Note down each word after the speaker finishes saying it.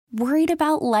Worried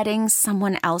about letting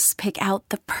someone else pick out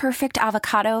the perfect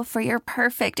avocado for your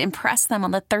perfect impress them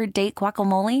on the third date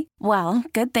guacamole? Well,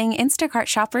 good thing Instacart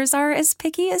shoppers are as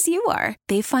picky as you are.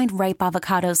 They find ripe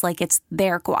avocados like it's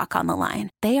their guac on the line.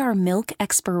 They are milk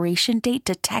expiration date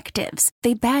detectives.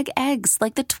 They bag eggs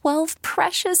like the 12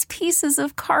 precious pieces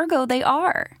of cargo they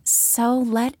are. So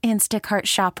let Instacart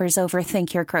shoppers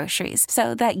overthink your groceries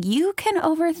so that you can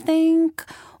overthink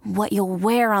what you'll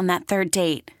wear on that third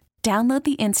date. Download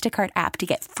the Instacart app to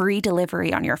get free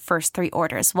delivery on your first 3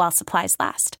 orders while supplies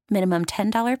last. Minimum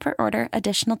 $10 per order.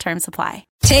 Additional terms apply.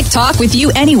 Take talk with you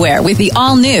anywhere with the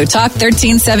all-new Talk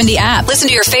 1370 app. Listen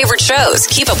to your favorite shows,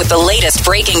 keep up with the latest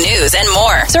breaking news, and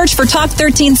more. Search for Talk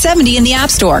 1370 in the App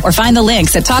Store or find the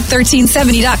links at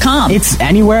talk1370.com. It's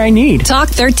anywhere I need. Talk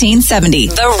 1370,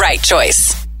 the right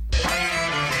choice.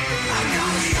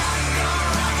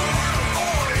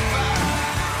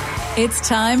 It's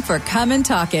time for Come and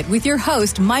Talk It with your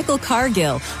host, Michael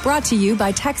Cargill, brought to you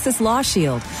by Texas Law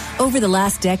Shield. Over the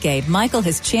last decade, Michael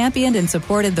has championed and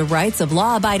supported the rights of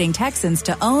law-abiding Texans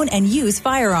to own and use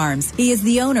firearms. He is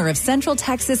the owner of Central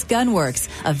Texas Gun Works,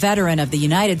 a veteran of the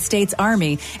United States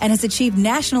Army, and has achieved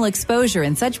national exposure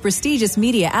in such prestigious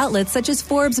media outlets such as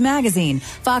Forbes Magazine,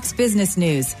 Fox Business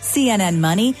News, CNN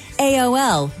Money,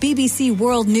 AOL, BBC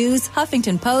World News,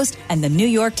 Huffington Post, and the New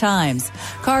York Times.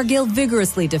 Cargill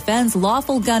vigorously defends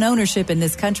lawful gun ownership in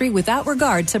this country without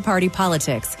regard to party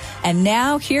politics. And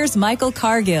now, here's Michael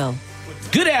Cargill.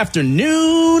 Good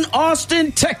afternoon,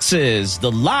 Austin, Texas,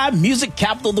 the live music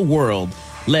capital of the world.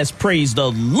 Let's praise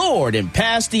the Lord and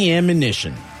pass the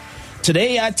ammunition.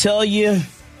 Today, I tell you,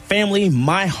 family,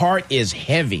 my heart is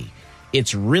heavy.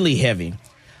 It's really heavy.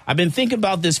 I've been thinking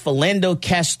about this Philando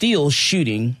Castile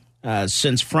shooting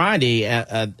since Friday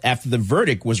after the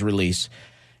verdict was released.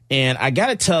 And I got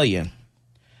to tell you,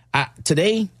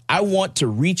 today, I want to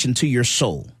reach into your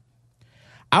soul.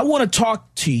 I want to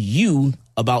talk to you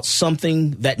about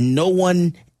something that no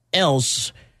one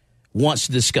else wants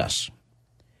to discuss.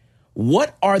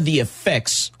 What are the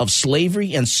effects of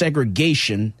slavery and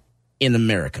segregation in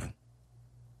America?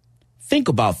 Think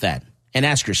about that and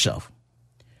ask yourself,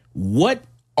 what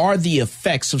are the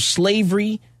effects of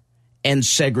slavery and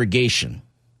segregation?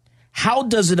 How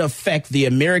does it affect the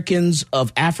Americans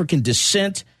of African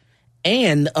descent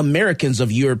and Americans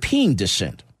of European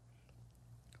descent?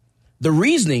 The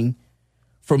reasoning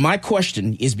for my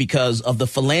question is because of the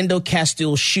Philando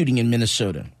Castile shooting in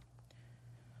Minnesota.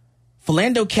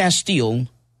 Philando Castile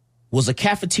was a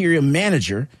cafeteria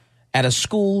manager at a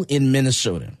school in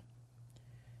Minnesota.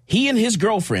 He and his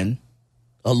girlfriend,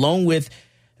 along with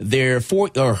her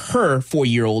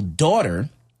 4-year-old daughter,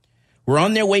 were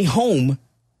on their way home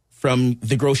from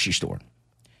the grocery store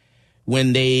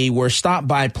when they were stopped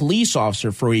by a police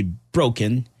officer for a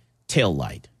broken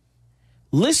taillight.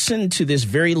 Listen to this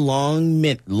very long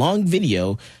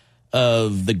video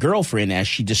of the girlfriend as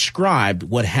she described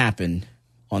what happened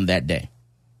on that day.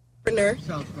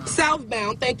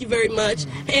 Southbound, thank you very much.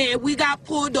 And we got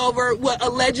pulled over what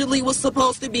allegedly was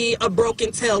supposed to be a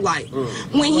broken tail light.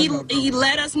 When he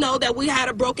let us know that we had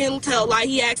a broken tail light,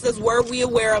 he asked us, were we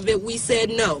aware of it? We said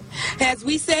no. As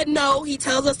we said no, he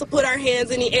tells us to put our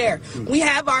hands in the air. We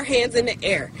have our hands in the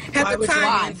air. At the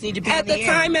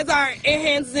time as our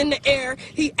hands is in the air,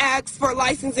 he asks for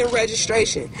license and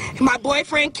registration. My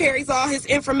boyfriend carries all his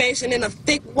information in a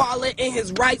thick wallet in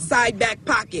his right side back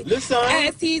pocket.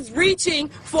 As he's reaching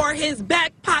for his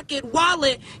back pocket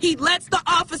wallet, he lets the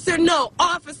officer know,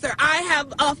 "Officer, I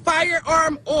have a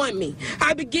firearm on me."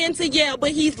 I begin to yell,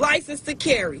 but he's licensed to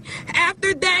carry.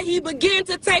 After that, he began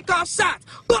to take off shots.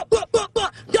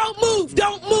 Don't move,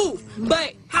 don't move.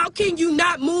 But how can you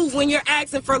not move when you're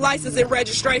asking for license and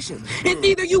registration? It's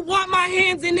either you want my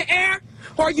hands in the air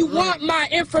or you want my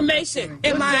information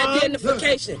and my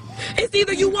identification. It's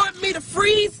either you want me to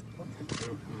freeze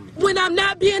when I'm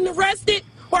not being arrested,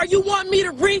 or you want me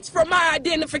to reach for my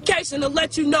identification to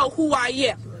let you know who I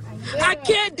am. I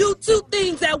can't do two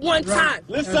things at one time.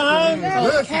 Listen.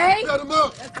 Okay?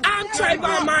 I'm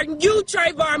Trayvon Martin. You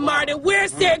Trayvon Martin. We're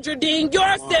Sandra Dean.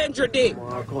 You're Sandra Dean.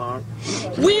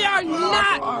 We are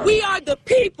not. We are the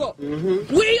people.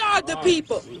 We are the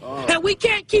people. And we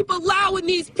can't keep allowing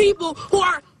these people who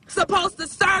are supposed to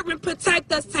serve and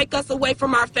protect us take us away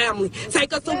from our family,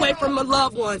 take us away from our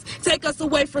loved ones, take us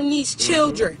away from these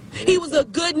children. He was a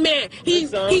good man.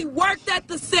 He worked at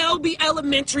the Selby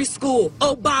Elementary School,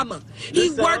 Obama.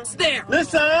 He works there.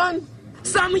 Listen.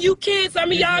 Some of you kids,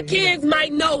 some of y'all kids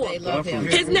might know him.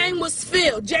 His name was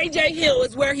Phil. J.J. Hill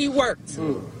is where he worked.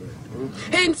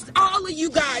 And all of you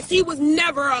guys, he was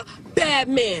never a bad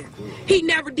man. He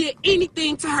never did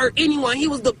anything to hurt anyone. He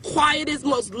was the quietest,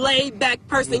 most laid-back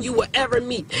person you would ever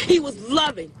meet. He was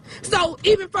loving. So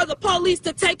even for the police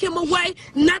to take him away,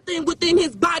 nothing within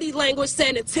his body language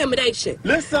said intimidation.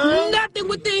 Listen. Nothing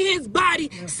within his body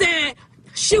said,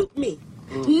 shoot me.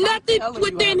 Nothing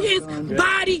within his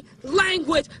body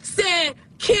language said,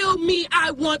 kill me,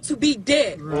 I want to be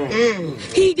dead.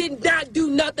 He did not do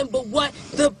nothing but what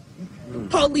the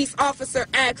police officer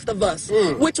asked of us,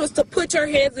 which was to put your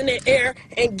hands in the air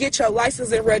and get your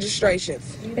license and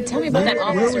registrations. And tell me about that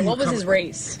officer. What was his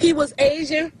race? He was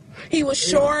Asian. He was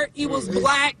short. He was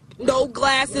black. No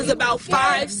glasses, about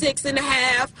 5'6" and a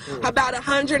half, about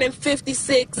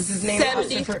 156. Was his name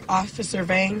 70. Officer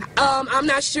Vane? I'm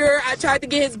not sure. I tried to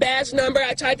get his badge number.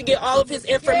 I tried to get all of his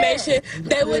information.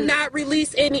 They would not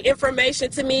release any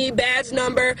information to me, badge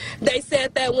number. They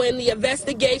said that when the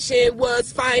investigation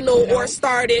was final or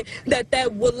started,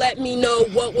 that would let me know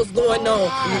what was going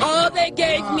on. All they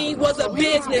gave me was a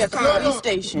business card.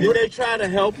 Did they try to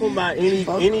help him by any?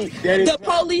 The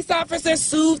police officer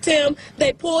soothed him.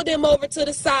 They pulled him over to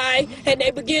the side, and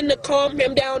they began to calm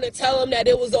him down and tell him that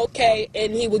it was okay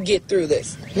and he would get through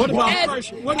this. What about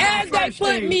as they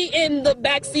put me in the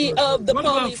backseat of the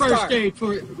police car. What about first aid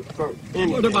for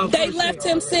what about they left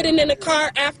him sitting in the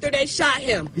car after they shot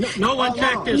him. No one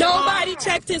checked his Nobody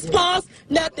checked his pulse,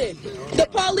 nothing. The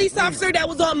police officer that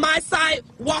was on my side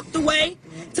walked away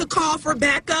to call for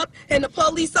backup, and the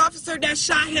police officer that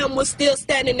shot him was still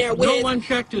standing there with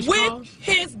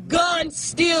his gun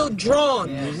still drawn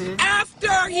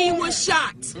after he was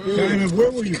shot.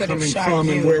 Where were you coming from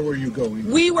and where were you going?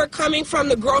 We were coming from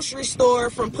the grocery store,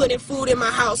 from putting food in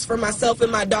my house for myself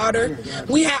and my daughter.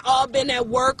 We had all been at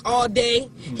work all day.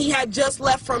 He had just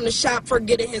left from the shop for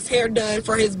getting his hair done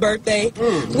for his birthday.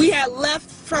 We had left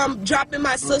from dropping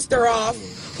my sister off,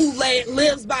 who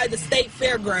lives by the state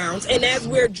fairgrounds, and as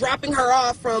we're dropping her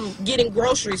off from getting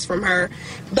groceries from her,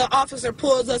 the officer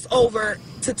pulls us over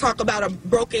to talk about a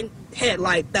broken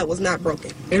headlight that was not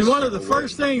broken. And one of the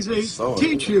first things they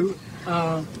teach you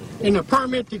in the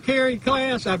permit to carry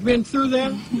class, I've been through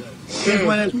that, is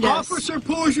when an officer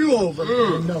pulls you over,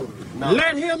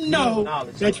 let him know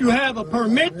that you have a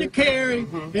permit to carry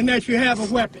and that you have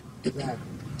a weapon.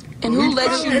 And who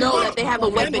lets you know that they have a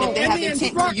weapon if they have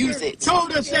intent to use it?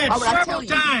 Told us that several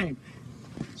times.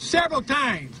 Several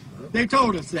times. They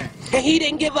told us that. And he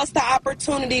didn't give us the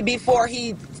opportunity before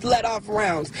he let off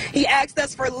rounds. He asked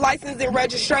us for license and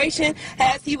registration.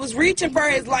 As he was reaching for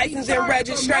his license and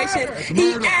registration,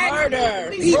 he told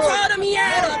him he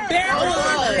had a barrel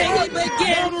and he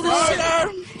began to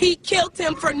shoot. He killed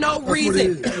him for no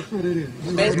reason. That's what it is.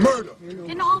 It's murder.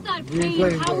 In all that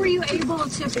pain, how were you able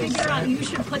to figure out you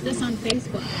should put this on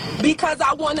Facebook? Because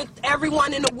I wanted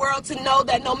everyone in the world to know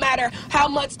that no matter how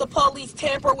much the police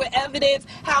tamper with evidence,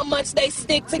 how much they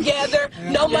stick together,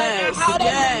 no matter how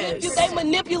they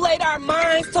manipulate our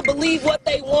minds to believe what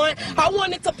they want, I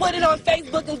wanted to put it on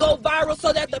Facebook and go viral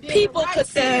so that the people could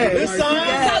see. So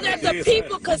that the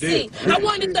people could see. I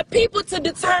wanted the people to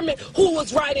determine who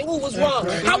was right and who was wrong.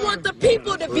 I want the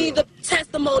people to be the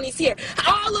testimonies here.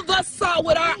 All of us saw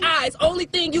with our eyes. Only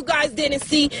thing you guys didn't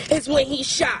see is when he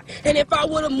shot. And if I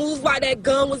would have moved while that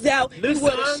gun was out, he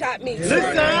would have shot me. So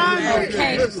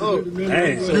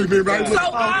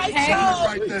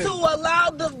I chose to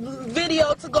allow the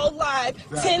video to go live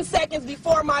 10 seconds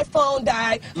before my phone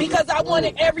died because I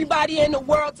wanted everybody in the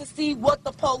world to see what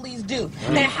the police do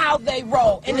and how they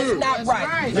roll. And it's not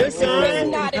right. It's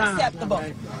not acceptable.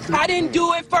 I didn't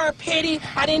do it for pity.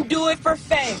 I didn't do it for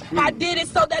fame. I did it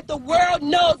so that the world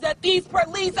knows that these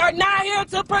police are not here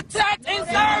to protect and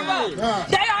serve us.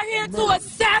 They are here to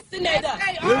assassinate us.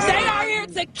 They are here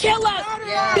to kill us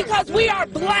because we are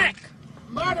black.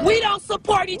 We don't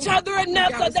support each other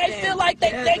enough so they feel like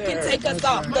they can take us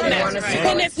off the map.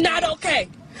 And it's not okay.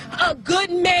 A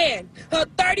good man, a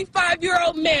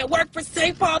 35-year-old man, worked for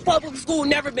St. Paul Public School,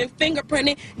 never been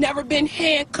fingerprinted, never been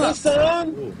handcuffed.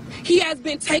 He has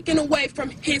been taken away from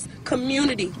his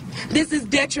community. This is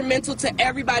detrimental to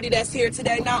everybody that's here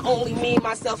today, not only me,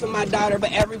 myself, and my daughter,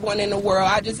 but everyone in the world.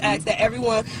 I just ask that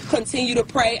everyone continue to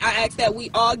pray. I ask that we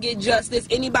all get justice.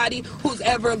 Anybody who's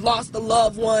ever lost a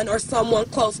loved one or someone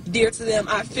close, dear to them,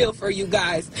 I feel for you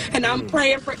guys. And I'm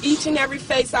praying for each and every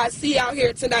face I see out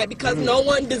here tonight because no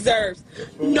one deserves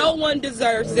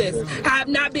this. I have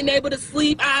not been able to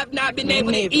sleep. I have not been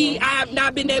able to eat. I have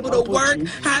not been able to work.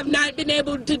 I have not been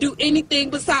able to do anything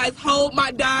besides hold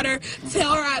my daughter,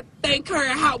 tell her I thank her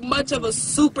and how much of a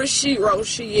super hero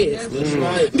she is. That's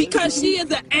right. Because she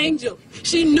is an angel.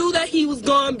 She knew that he was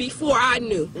gone before I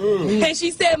knew. And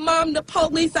she said, Mom, the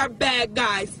police are bad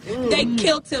guys. They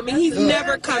killed him and he's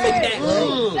never coming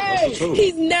back.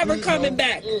 He's never coming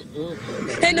back.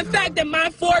 And the fact that my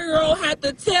 4-year-old had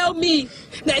to tell me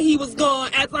that he was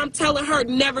gone, as I'm telling her,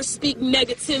 never speak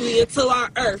negativity into our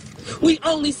earth. We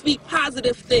only speak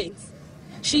positive things.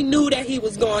 She knew that he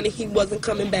was gone and he wasn't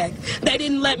coming back. They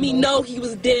didn't let me know he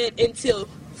was dead until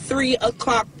 3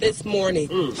 o'clock this morning.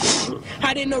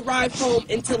 I didn't arrive home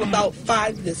until about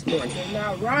 5 this morning.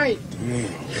 Not right.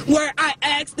 Where I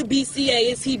asked the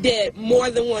BCA, is he dead, more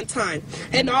than one time.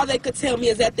 And all they could tell me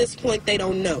is at this point they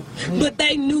don't know. But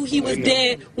they knew he was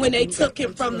dead when they took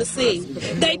him from the scene.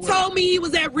 They told me he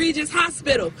was at Regis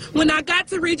Hospital. When I got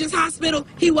to Regis Hospital,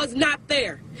 he was not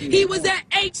there. He was at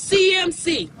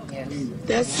HCMC.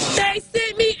 They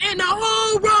sent me in the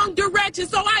whole wrong direction,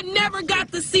 so I never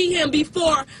got to see him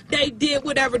before they did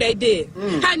whatever they did.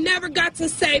 I never got to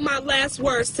say my last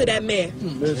words to that man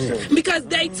because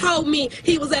they told me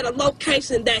he was at a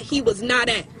location that he was not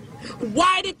at.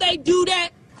 Why did they do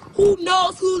that? Who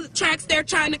knows whose tracks they're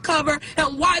trying to cover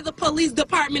and why the police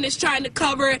department is trying to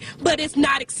cover it, but it's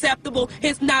not acceptable,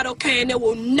 it's not okay, and it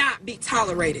will not be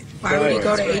tolerated. Why would he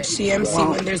go to HCMC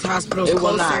when there's hospitals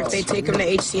closer? If they take him to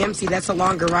HCMC, that's a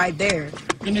longer ride there.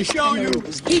 And to show you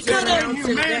He could have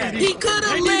humanity, he could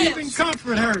have they didn't even lived.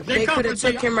 comfort her. They could have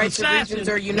took him right to Regions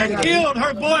or United. That killed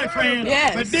her boyfriend,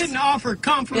 Yes. but didn't offer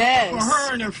comfort Yes. for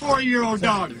her and her 4-year-old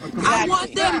daughter. I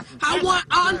want them,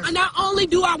 not only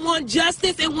do I want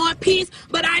justice and want peace,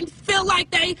 but I feel like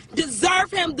they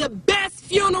deserve him the best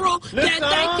funeral that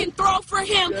they can throw for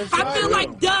him. I feel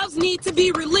like doves need to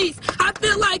be released. I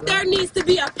feel like there needs to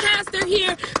be a pastor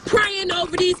here praying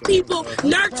over these people,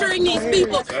 nurturing these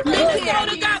people.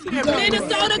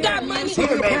 Minnesota got money.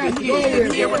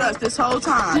 Here with us this whole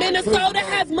time. Minnesota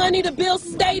has money to build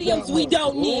stadiums we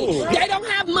don't need. They don't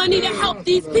have money to help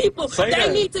these people.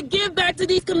 They need to give back to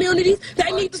these communities.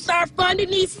 They need to start funding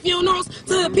these funerals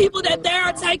to the people that they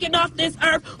are taking off this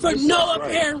earth for no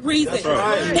apparent reason.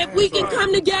 If we can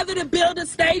come together to build a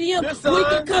stadium, we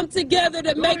can come together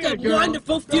to make a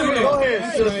wonderful funeral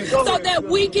so that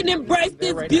we can embrace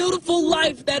this beautiful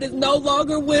life that is no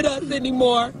longer with us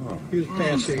anymore. He was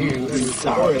pastor here.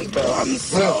 Sorry, Bill. I'm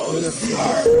so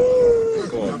sorry.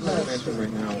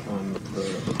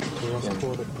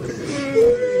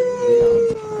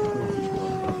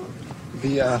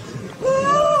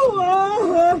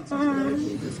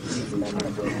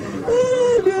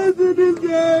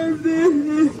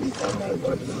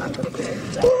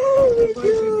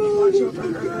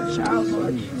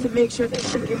 To make sure that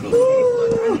she can be safe,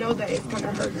 Lord. I know that it's going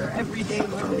to hurt her every day,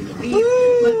 Lord. Please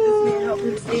let this man help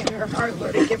her stay in her heart,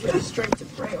 Lord, and give her the strength to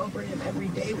pray over him every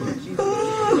day, Lord Jesus.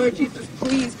 Lord Jesus,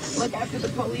 please look after the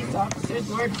police officers,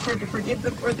 Lord, forgive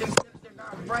them for their steps.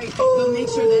 Right, but make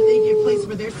sure that they get placed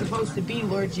where they're supposed to be,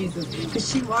 Lord Jesus,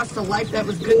 because she lost a life that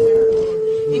was good to her,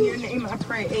 Lord. In your name I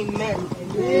pray, amen.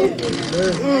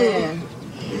 Amen.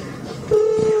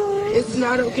 It's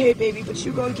not okay, baby, but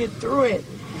you're going to get through it.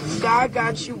 God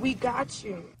got you. We got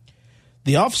you.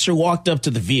 The officer walked up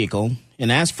to the vehicle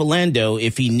and asked Philando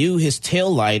if he knew his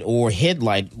taillight or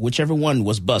headlight, whichever one,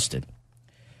 was busted.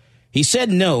 He said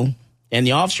no, and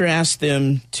the officer asked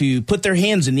them to put their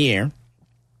hands in the air.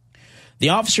 The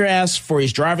officer asked for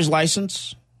his driver's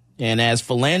license, and as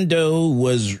Philando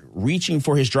was reaching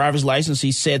for his driver's license,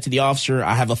 he said to the officer,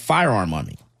 "I have a firearm on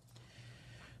me."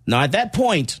 Now, at that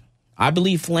point, I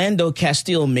believe Philando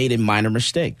Castile made a minor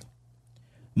mistake.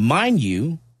 Mind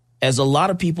you, as a lot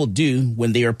of people do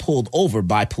when they are pulled over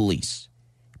by police.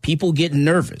 People get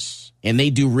nervous, and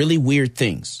they do really weird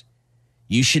things.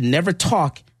 You should never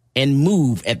talk and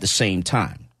move at the same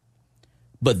time.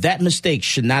 But that mistake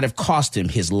should not have cost him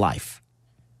his life.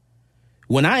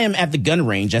 When I am at the gun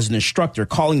range as an instructor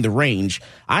calling the range,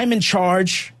 I'm in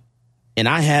charge, and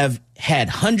I have had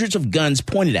hundreds of guns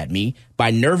pointed at me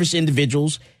by nervous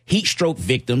individuals, heat stroke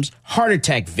victims, heart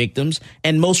attack victims,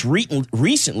 and most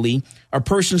recently, a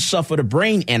person suffered a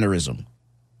brain aneurysm.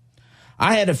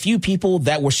 I had a few people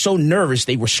that were so nervous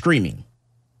they were screaming.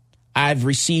 I've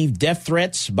received death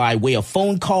threats by way of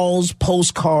phone calls,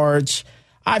 postcards.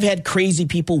 I've had crazy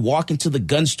people walk into the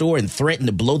gun store and threaten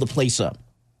to blow the place up.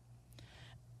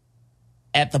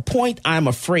 At the point I'm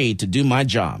afraid to do my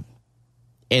job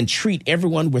and treat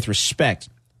everyone with respect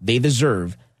they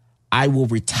deserve, I will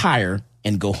retire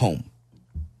and go home.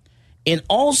 In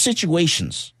all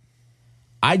situations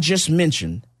I just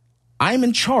mentioned, I'm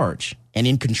in charge and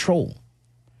in control.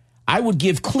 I would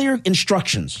give clear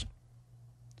instructions.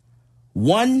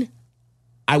 One,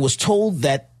 I was told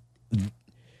that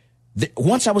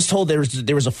once I was told there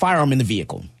was a firearm in the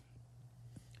vehicle,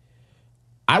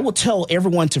 I will tell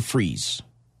everyone to freeze.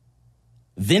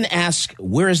 Then ask,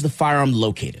 where is the firearm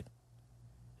located?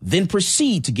 Then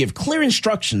proceed to give clear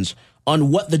instructions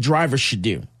on what the driver should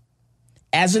do.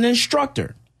 As an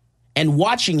instructor and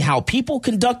watching how people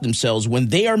conduct themselves when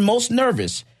they are most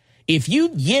nervous, if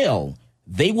you yell,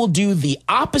 they will do the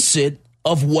opposite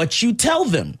of what you tell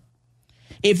them.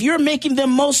 If you're making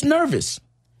them most nervous,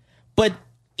 but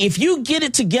if you get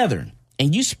it together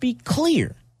and you speak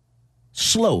clear,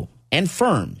 slow, and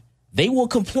firm, they will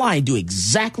comply and do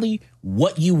exactly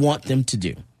what you want them to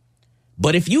do.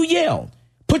 But if you yell,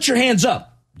 put your hands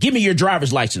up, give me your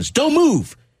driver's license, don't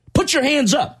move, put your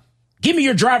hands up, give me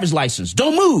your driver's license,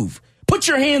 don't move, put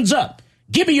your hands up,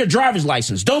 give me your driver's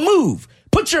license, don't move,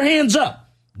 put your hands up,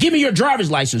 give me your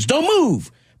driver's license, don't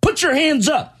move, put your hands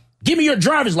up, give me your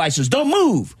driver's license, don't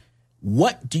move.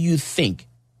 What do you think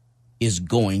is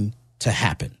going to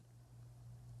happen?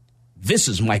 This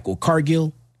is Michael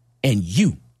Cargill, and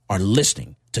you are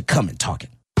listening to Come and Talk It.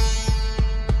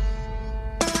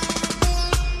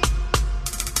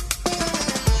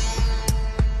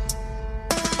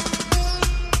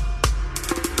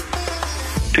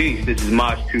 Peace, this is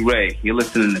Maj Toure. You're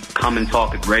listening to Come and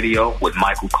Talk It Radio with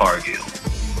Michael Cargill.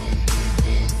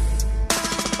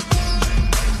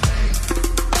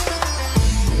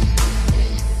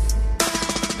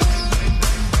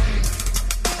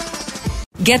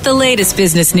 Get the latest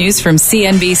business news from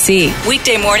CNBC.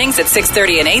 Weekday mornings at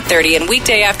 6:30 and 8:30 and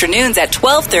weekday afternoons at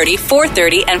 12:30,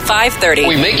 4:30, and 5:30.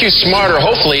 We make you smarter.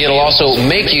 Hopefully, it'll also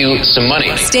make you some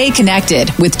money. Stay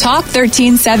connected with Talk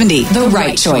 1370, the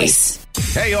right choice.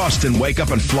 Hey, Austin, wake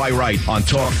up and fly right on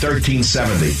Talk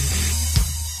 1370.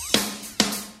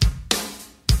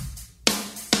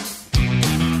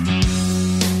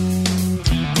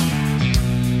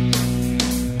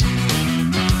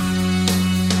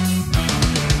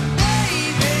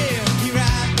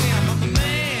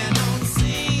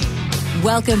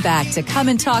 Welcome back to Come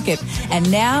and Talk It. And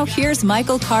now here's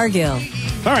Michael Cargill.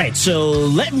 All right, so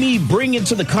let me bring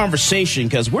into the conversation,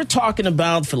 because we're talking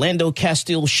about Philando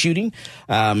Castile shooting.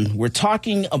 We're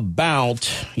talking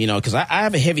about, because I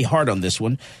have a heavy heart on this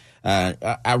one.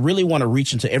 I really want to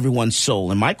reach into everyone's soul.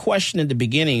 And my question at the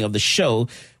beginning of the show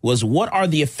was, what are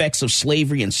the effects of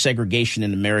slavery and segregation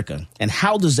in America? And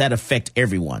how does that affect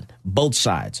everyone, both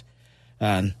sides?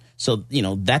 So,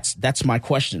 that's my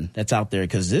question that's out there,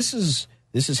 because this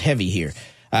is heavy here.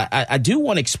 I do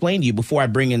want to explain to you, before I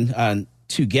bring in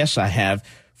two guests I have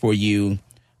for you,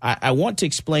 I want to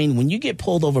explain, when you get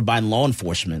pulled over by law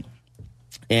enforcement,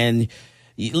 and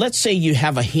let's say you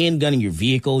have a handgun in your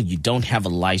vehicle, you don't have a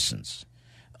license.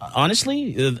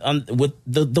 Honestly, with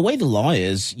the way the law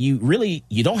is,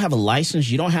 you don't have a license.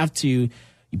 You don't have to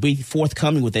be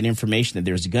forthcoming with that information that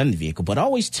there's a gun in the vehicle. But I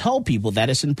always tell people that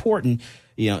it's important.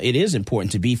 It is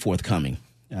important to be forthcoming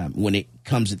when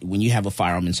you have a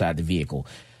firearm inside the vehicle.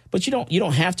 But you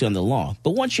don't have to under the law.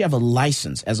 But once you have a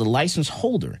license, as a license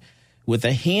holder with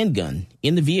a handgun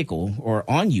in the vehicle or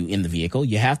on you in the vehicle,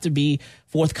 you have to be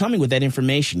forthcoming with that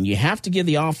information. You have to give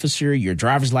the officer your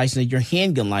driver's license, your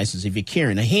handgun license if you're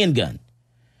carrying a handgun.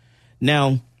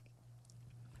 Now,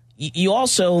 you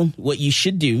also, what you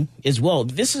should do as well,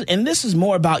 this is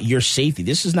more about your safety.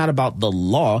 This is not about the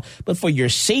law, but for your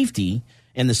safety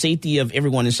and the safety of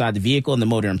everyone inside the vehicle and the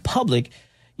motor in public.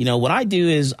 What I do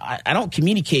is I don't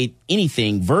communicate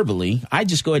anything verbally. I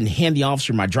just go ahead and hand the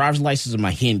officer my driver's license and my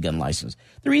handgun license.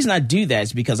 The reason I do that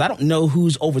is because I don't know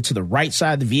who's over to the right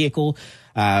side of the vehicle,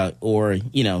 or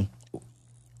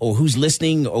who's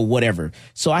listening or whatever.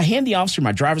 So I hand the officer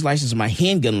my driver's license and my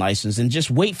handgun license and just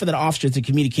wait for that officer to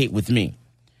communicate with me,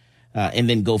 and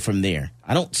then go from there.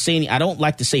 I don't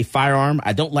like to say firearm.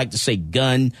 I don't like to say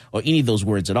gun or any of those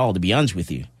words at all, to be honest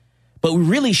with you. But we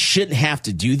really shouldn't have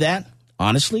to do that.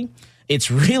 Honestly,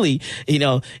 it's really,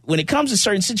 when it comes to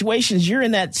certain situations, you're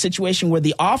in that situation where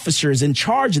the officer is in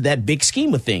charge of that big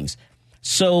scheme of things.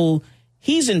 So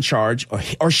he's in charge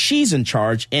or she's in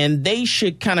charge, and they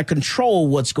should kind of control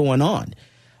what's going on,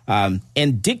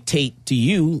 and dictate to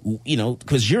you,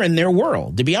 because you're in their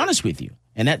world, to be honest with you.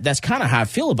 And that's kind of how I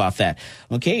feel about that.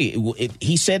 Okay,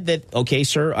 he said that, okay,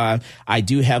 sir, I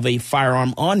do have a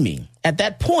firearm on me. At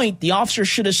that point, the officer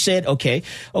should have said, okay,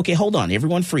 hold on,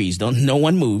 everyone freeze, no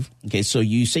one move. Okay, so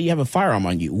you say you have a firearm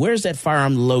on you. Where's that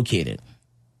firearm located?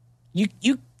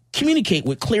 You communicate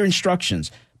with clear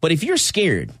instructions. But if you're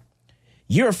scared,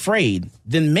 you're afraid,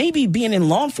 then maybe being in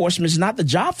law enforcement is not the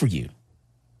job for you.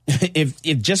 If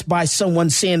just by someone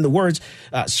saying the words,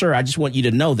 sir, I just want you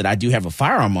to know that I do have a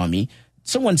firearm on me,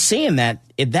 someone saying that,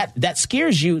 if that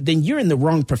scares you, then you're in the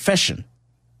wrong profession.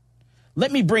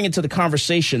 let me bring into the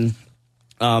conversation.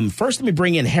 First, let me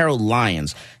bring in Harold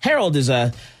Lyons. Harold is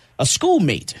a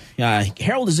schoolmate.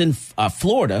 Harold is in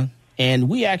Florida, and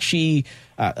we actually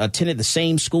attended the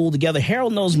same school together.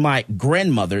 Harold knows my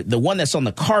grandmother, the one that's on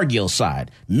the Cargill side,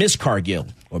 Miss Cargill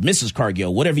or Mrs.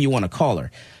 Cargill, whatever you want to call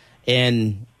her.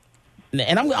 And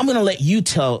I'm going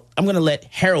to let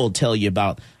Harold tell you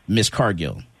about Miss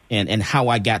Cargill and how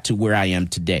I got to where I am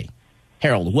today.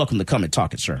 Harold, welcome to Come and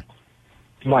Talk It, sir.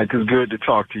 Mike, it's good to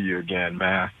talk to you again,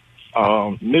 man.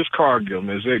 Miss Cargill,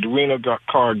 Ms. Edwina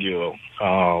Cargill,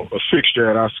 a fixture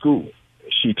at our school.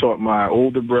 She taught my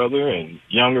older brother and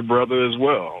younger brother as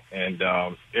well, and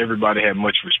everybody had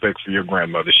much respect for your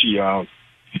grandmother. She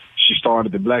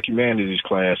started the Black Humanities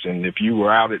class, and if you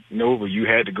were out at Nova, you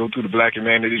had to go through the Black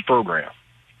Humanities program,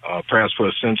 perhaps for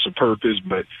a sense of purpose,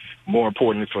 but more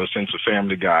importantly for a sense of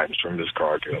family guidance from Miss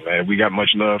Cargill, man. We got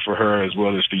much love for her as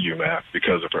well as for you, man,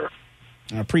 because of her.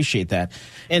 I appreciate that.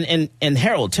 And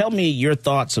Harold, tell me your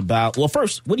thoughts about, well,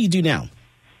 first, what do you do now?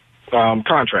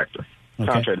 Contractor. Okay.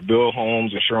 Contractor, build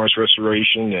homes, insurance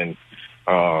restoration, and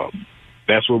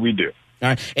that's what we do. All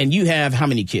right. And you have how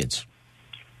many kids?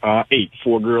 8,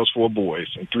 4 girls, 4 boys,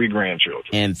 and 3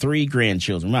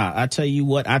 grandchildren. Wow, I tell you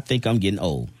what, I think I'm getting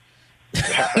old.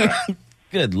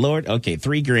 Good Lord. Okay,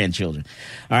 3 grandchildren.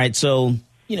 All right, so,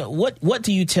 what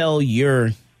do you tell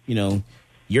your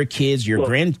kids, your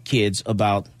grandkids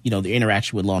about, the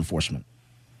interaction with law enforcement?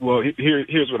 Well,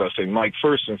 here's what I say, Mike.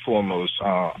 First and foremost,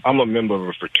 I'm a member of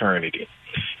a fraternity,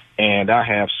 and I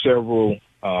have several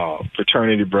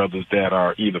fraternity brothers that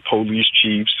are either police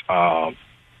chiefs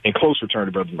and close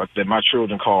fraternity brothers that my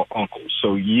children call uncles.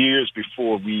 So years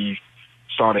before we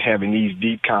started having these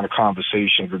deep kind of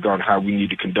conversations regarding how we need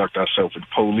to conduct ourselves with the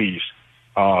police,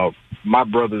 my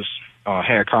brothers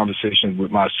had conversations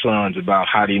with my sons about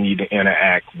how they need to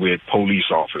interact with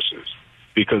police officers,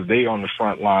 because they on the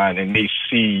front line and they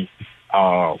see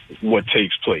what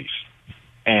takes place.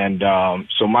 And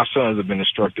so my sons have been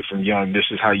instructed from young, this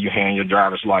is how you hand your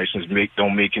driver's license,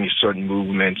 don't make any certain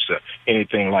movements,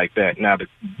 anything like that. Now,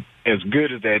 as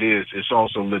good as that is, it's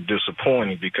also a little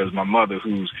disappointing because my mother,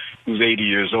 who's 80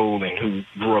 years old and who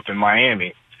grew up in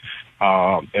Miami,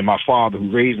 and my father,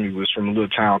 who raised me, was from a little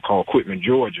town called Quitman,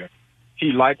 Georgia.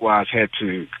 He likewise had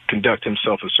to conduct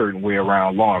himself a certain way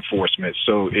around law enforcement.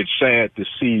 So it's sad to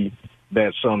see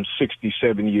that some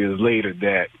 67 years later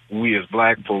that we as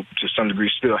black folk to some degree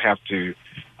still have to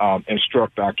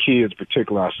instruct our kids,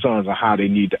 particularly our sons, on how they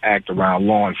need to act around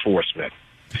law enforcement.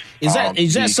 Is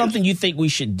that something you think we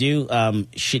should do?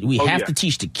 Should we have to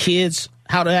teach the kids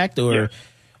how to act, or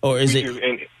is it?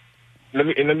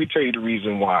 And let me tell you the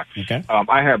reason why. Okay.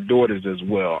 I have daughters as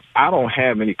well. I don't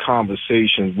have any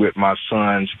conversations with my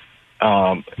sons,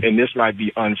 and this might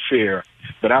be unfair,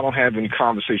 but I don't have any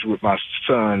conversation with my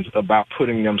sons about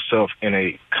putting themselves in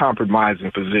a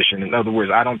compromising position. In other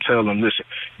words, I don't tell them, listen,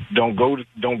 don't go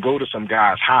to some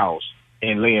guy's house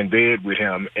and lay in bed with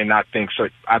him and not think so.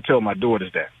 I tell my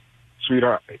daughters that,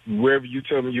 sweetheart, wherever you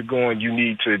tell me you're going, you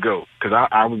need to go. Because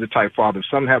I was the type father, if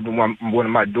something happened to one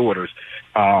of my daughters,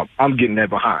 I'm getting that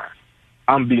behind.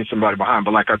 I'm being somebody behind.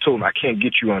 But like I told them, I can't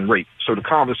get you on rape. So the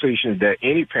conversations that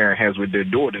any parent has with their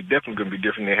daughter is definitely going to be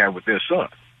different than they have with their son.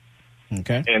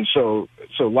 Okay. And so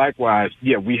likewise,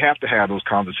 we have to have those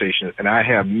conversations. And I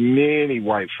have many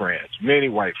white friends.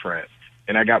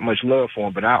 And I got much love for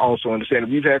them. But I also understand that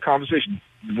we've had conversations.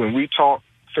 When we talk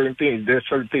certain things, there's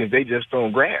certain things they just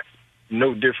don't grasp.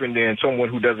 No different than someone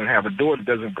who doesn't have a daughter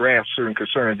doesn't grasp certain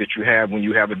concerns that you have when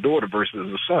you have a daughter versus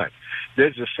a son.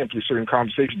 There's just simply certain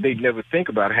conversations they never think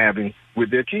about having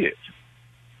with their kids.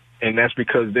 And that's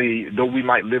because though we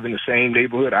might live in the same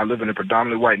neighborhood, I live in a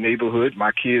predominantly white neighborhood.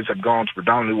 My kids have gone to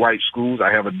predominantly white schools.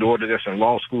 I have a daughter that's in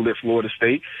law school at Florida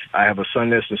State. I have a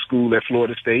son that's in school at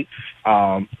Florida State.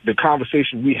 The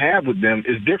conversation we have with them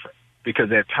is different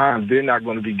because at times they're not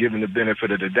going to be given the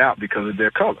benefit of the doubt because of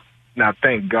their color. Now,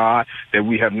 thank God that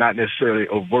we have not necessarily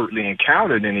overtly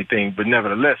encountered anything, but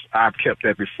nevertheless, I've kept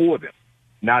that before them.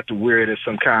 Not to wear it as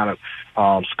some kind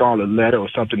of scarlet letter or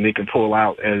something they can pull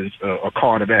out as a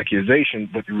card of accusation,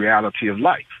 but the reality of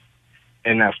life.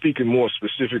 And now speaking more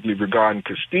specifically regarding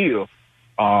Castile,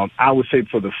 I would say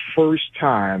for the first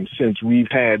time since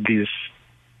we've had this,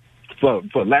 for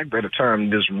lack of a better term,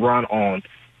 this run on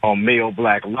male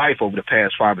black life over the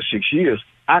past 5 or 6 years,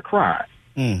 I cried.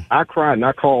 I cried and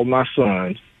I called my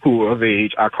sons who were of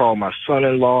age. I called my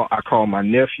son-in-law. I called my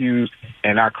nephews,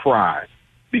 and I cried.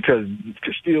 Because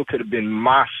Castile could have been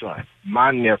my son,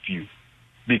 my nephew.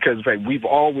 Because, in fact, we've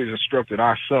always instructed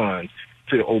our sons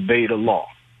to obey the law.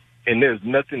 And there's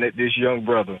nothing that this young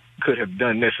brother could have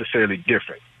done necessarily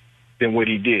different than what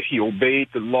he did. He obeyed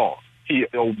the law. he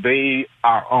obeyed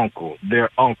our uncle,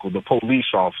 the police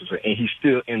officer, and he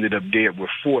still ended up dead with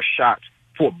 4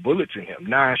 bullets in him,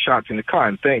 9 shots in the car.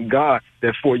 And thank God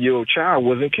that 4-year-old child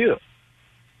wasn't killed.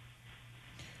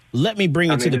 Let me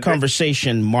bring into the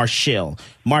conversation Marshall.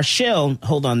 Marshall,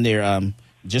 hold on there.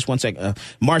 Just one second.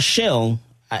 Marshall,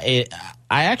 I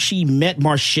actually met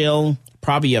Marshall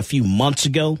probably a few months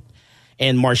ago.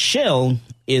 And Marshall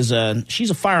she's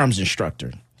a firearms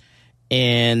instructor.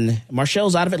 And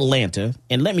Marshall's out of Atlanta.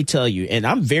 And let me tell you, and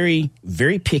I'm very,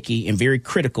 very picky and very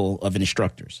critical of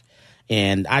instructors.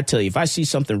 And I tell you, if I see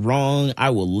something wrong,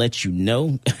 I will let you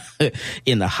know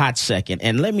in a hot second.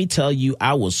 And let me tell you,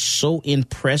 I was so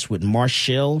impressed with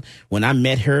Marshall when I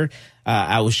met her.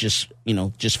 I was just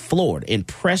floored,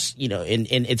 impressed, and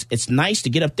it's nice to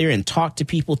get up there and talk to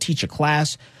people, teach a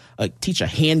class, teach a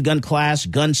handgun class,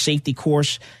 gun safety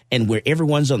course, and where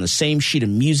everyone's on the same sheet of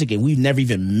music and we've never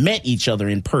even met each other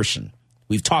in person.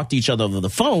 We've talked to each other over the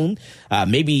phone,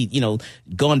 maybe,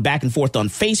 going back and forth on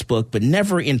Facebook, but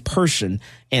never in person.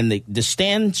 And to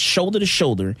stand shoulder to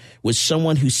shoulder with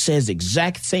someone who says the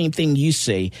exact same thing you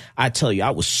say, I tell you,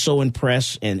 I was so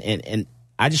impressed. And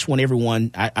I just want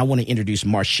everyone, I want to introduce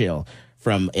Marshall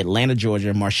from Atlanta,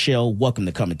 Georgia. Marshall, welcome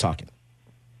to Come and Talk It.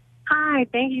 Hi,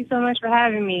 thank you so much for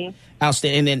having me.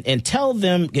 Outstanding. And tell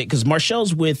them, because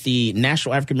Marshall's with the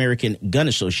National African American Gun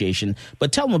Association,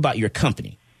 but tell them about your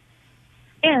company.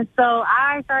 Yeah, so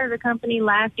I started a company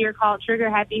last year called Trigger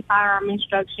Happy Firearm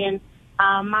Instruction.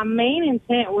 My main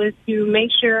intent was to make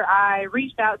sure I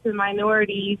reached out to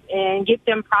minorities and get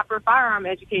them proper firearm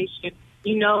education. A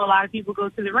lot of people go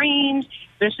to the range,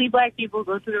 especially black people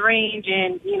go to the range,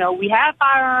 and, we have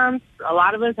firearms. A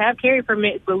lot of us have carry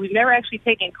permits, but we've never actually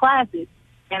taken classes.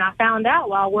 And I found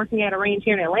out while working at a range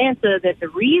here in Atlanta that the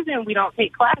reason we don't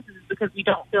take classes is because we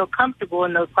don't feel comfortable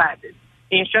in those classes.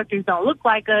 The instructors don't look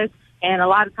like us. And a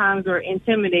lot of times we're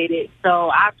intimidated.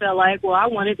 So I felt like, I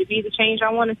wanted to be the change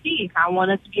I want to see. I want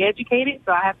us to be educated,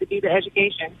 so I have to do the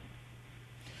education.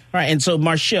 All right. And so,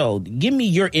 Marshall, give me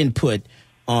your input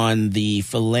on the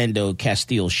Philando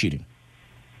Castile shooting.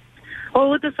 Well,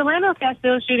 with the Philando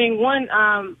Castile shooting,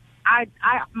 I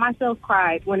myself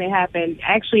cried when it happened.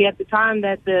 Actually, at the time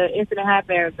that the incident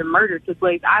happened, or the murder took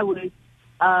place, I was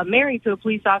married to a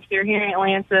police officer here in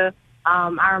Atlanta.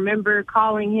 I remember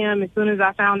calling him as soon as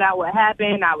I found out what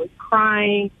happened. I was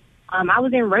crying. I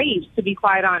was enraged, to be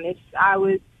quite honest. I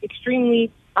was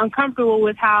extremely uncomfortable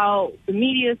with how the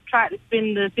media tried to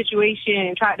spin the situation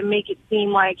and tried to make it seem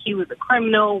like he was a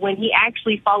criminal when he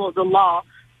actually followed the law.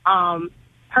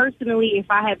 Personally, if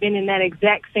I had been in that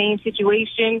exact same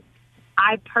situation,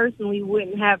 I personally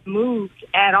wouldn't have moved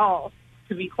at all,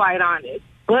 to be quite honest.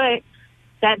 But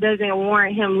that doesn't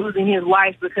warrant him losing his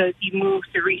life because he moved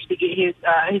to reach to get his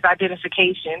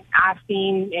identification. I've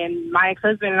seen, and my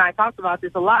ex-husband and I talked about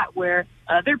this a lot, where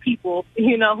other people,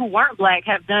 who weren't black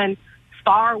have done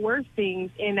far worse things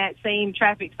in that same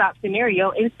traffic stop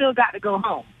scenario and still got to go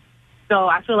home. So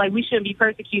I feel like we shouldn't be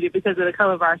persecuted because of the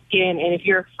color of our skin. And if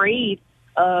you're afraid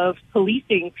of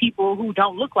policing people who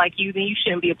don't look like you, then you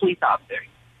shouldn't be a police officer.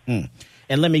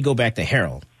 And let me go back to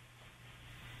Harold.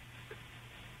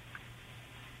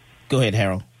 Go ahead,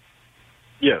 Harold.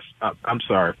 Yes, I'm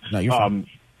sorry. No, you're fine.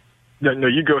 No,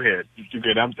 you go ahead. You're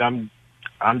good.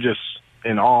 I'm just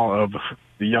in awe of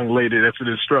the young lady that's an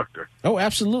instructor. Oh,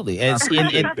 absolutely. I'm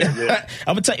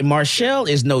gonna tell you, Marshall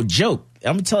is no joke.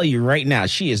 I'm gonna tell you right now,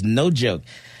 she is no joke.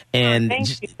 And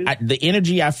the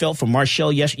energy I felt from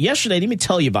Marshall yesterday. Let me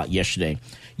tell you about yesterday.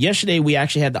 Yesterday, we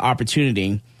actually had the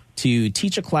opportunity to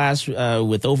teach a class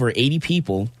with over 80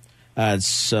 people.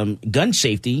 Some gun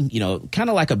safety, kind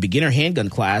of like a beginner handgun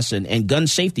class and gun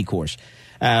safety course.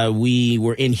 We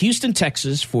were in Houston,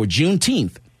 Texas for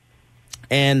Juneteenth.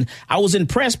 And I was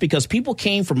impressed because people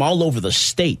came from all over the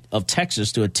state of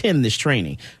Texas to attend this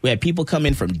training. We had people come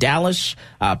in from Dallas.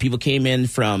 People came in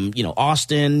from,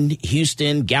 Austin,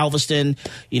 Houston, Galveston,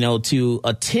 to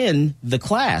attend the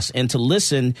class and to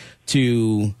listen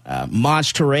to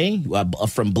Maj Toure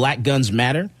from Black Guns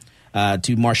Matter.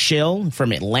 To Marshall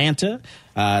from Atlanta,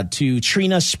 to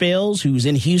Trina Spells, who's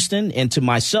in Houston, and to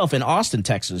myself in Austin,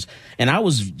 Texas. And I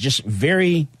was just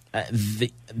very,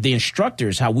 the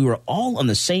instructors, how we were all on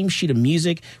the same sheet of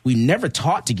music. We never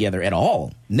taught together at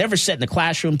all, never sat in the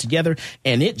classroom together,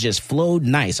 and it just flowed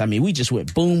nice. I mean, we just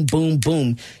went boom, boom,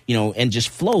 boom, and just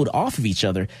flowed off of each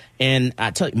other. And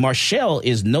I tell you, Marshall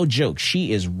is no joke.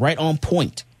 She is right on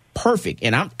point. Perfect.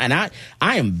 And I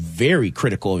am very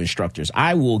critical of instructors.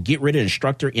 I will get rid of an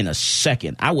instructor in a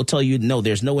second. I will tell you, no,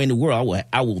 there's no way in the world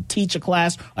I will teach a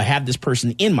class or have this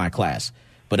person in my class.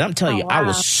 But I'm telling you, I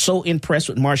was so impressed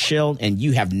with Marshall, and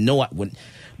you have no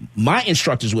my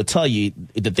instructors will tell you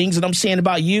the things that I'm saying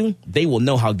about you, they will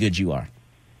know how good you are.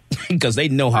 Because they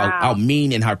know how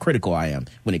mean and how critical I am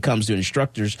when it comes to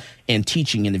instructors and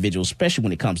teaching individuals, especially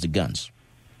when it comes to guns.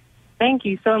 Thank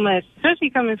you so much,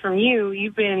 especially coming from you.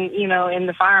 You've been, in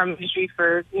the firearm industry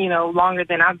for, longer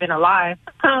than I've been alive.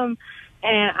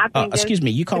 And I think excuse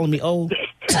me, you calling me old?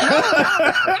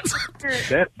 That's what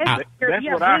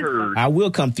I heard. I will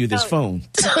come through this phone.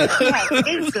 You have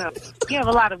wisdom. You have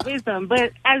a lot of wisdom.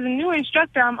 But as a new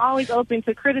instructor, I'm always open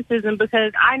to criticism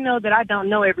because I know that I don't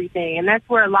know everything. And that's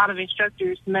where a lot of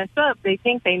instructors mess up. They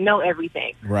think they know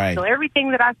everything. Right. So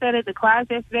everything that I said at the class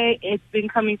yesterday, it's been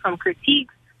coming from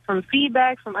critiques, from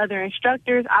feedback from other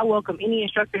instructors. I welcome any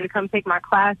instructor to come take my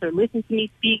class or listen to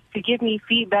me speak, to give me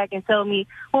feedback and tell me,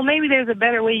 well, maybe there's a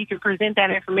better way you can present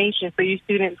that information so your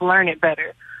students learn it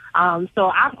better. So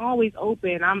I'm always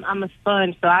open. I'm a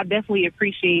sponge, so I definitely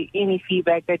appreciate any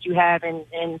feedback that you have, and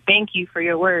thank you for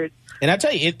your words. And I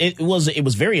tell you, it was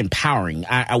very empowering.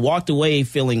 I walked away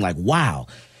feeling like, wow.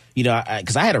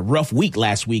 Because I had a rough week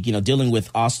last week, dealing with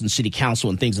Austin City Council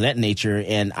and things of that nature.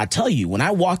 And I tell you, when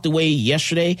I walked away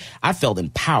yesterday, I felt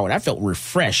empowered. I felt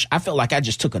refreshed. I felt like I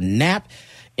just took a nap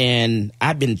and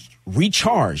I've been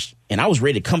recharged and I was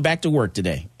ready to come back to work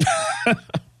today.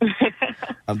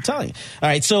 I'm telling you. All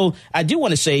right. So I do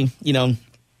want to say,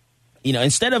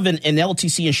 instead of an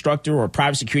LTC instructor or a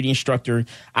private security instructor,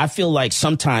 I feel like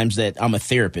sometimes that I'm a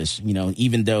therapist,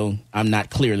 even though I'm not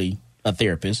clearly a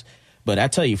therapist. But I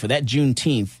tell you, for that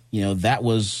Juneteenth, that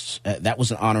was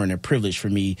an honor and a privilege for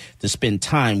me to spend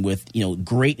time with,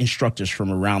 great instructors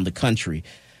from around the country.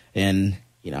 And,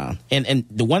 and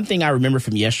the one thing I remember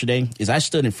from yesterday is I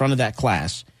stood in front of that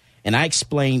class and I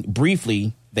explained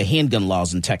briefly the handgun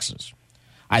laws in Texas.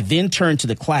 I then turned to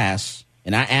the class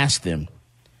and I asked them,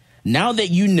 now that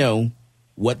you know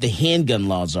what the handgun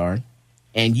laws are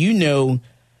and you know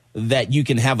that you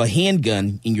can have a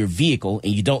handgun in your vehicle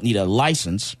and you don't need a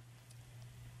license,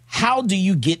 how do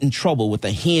you get in trouble with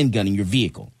a handgun in your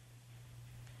vehicle?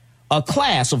 A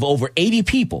class of over 80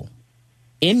 people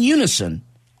in unison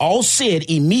all said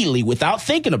immediately without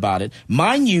thinking about it.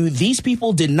 Mind you, these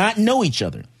people did not know each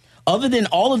other. Other than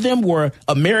all of them were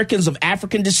Americans of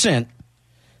African descent,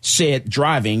 said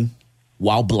driving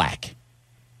while black.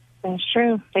 That's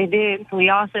true. They did. We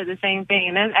all said the same thing.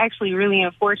 And that's actually really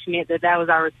unfortunate that was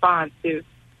our response, too.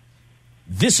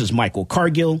 This is Michael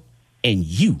Cargill, and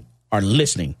you are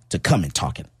listening to Come and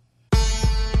Talk It.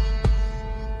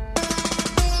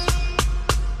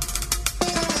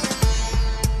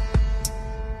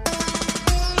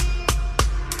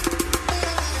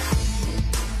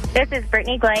 This is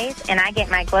Brittany Glaze, and I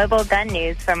get my global gun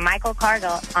news from Michael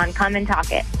Cargill on Come and Talk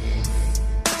It.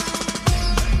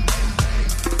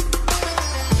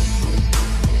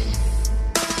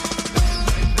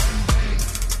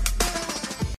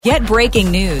 Get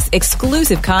breaking news,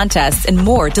 exclusive contests, and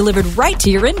more delivered right to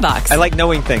your inbox. I like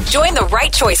knowing things. Join the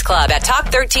Right Choice Club at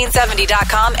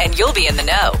Talk1370.com and you'll be in the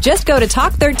know. Just go to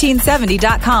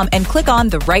Talk1370.com and click on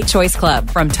the Right Choice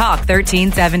Club from Talk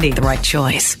 1370. The right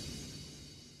choice.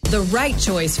 The right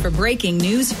choice for breaking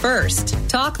news first.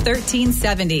 Talk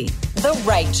 1370. The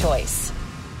right choice.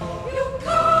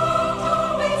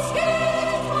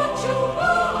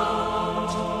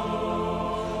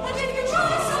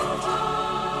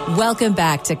 Welcome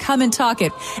back to Come and Talk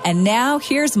It. And now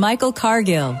here's Michael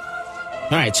Cargill. All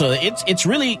right. So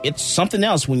it's something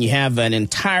else when you have an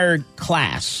entire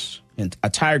class, an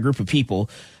entire group of people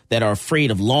that are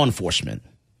afraid of law enforcement.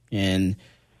 And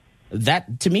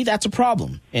that, to me, that's a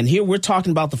problem. And here we're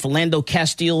talking about the Philando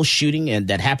Castile shooting and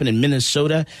that happened in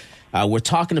Minnesota. We're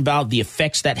talking about the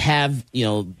effects that have,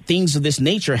 things of this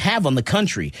nature have on the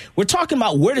country. We're talking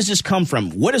about where does this come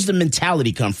from? Where does the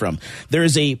mentality come from? There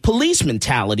is a police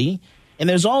mentality, and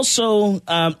there's also,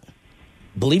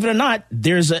 believe it or not,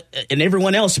 there's an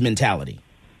everyone else mentality.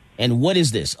 And what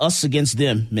is this? Us against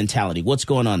them mentality. What's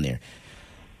going on there?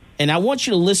 And I want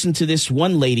you to listen to this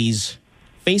one lady's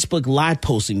Facebook Live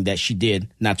posting that she did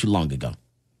not too long ago.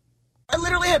 I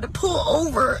literally had to pull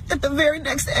over at the very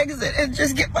next exit and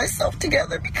just get myself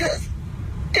together because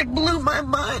it blew my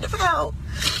mind of how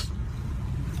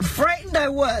frightened I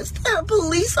was that a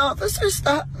police officer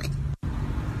stopped me.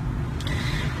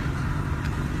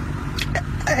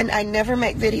 And I never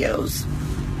make videos,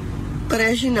 but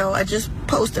as you know, I just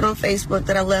posted on Facebook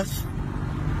that I left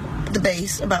the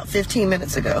base about 15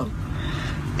 minutes ago.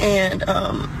 And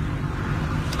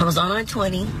I was on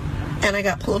I-20. And I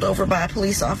got pulled over by a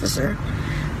police officer,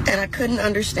 and I couldn't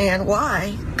understand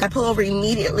why. I pull over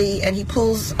immediately, and he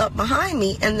pulls up behind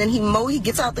me, and then he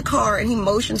gets out the car, and he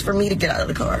motions for me to get out of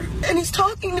the car. And he's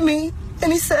talking to me,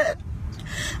 and he said,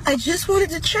 I just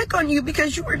wanted to check on you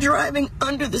because you were driving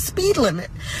under the speed limit.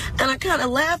 And I kind of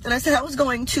laughed and I said I was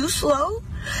going too slow.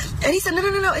 And he said,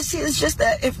 no. It's just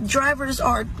that if drivers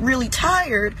are really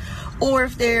tired or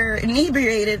if they're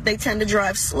inebriated, they tend to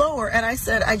drive slower. And I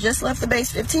said, I just left the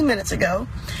base 15 minutes ago.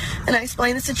 And I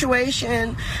explained the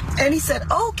situation. And he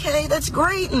said, okay, that's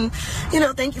great. And,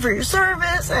 thank you for your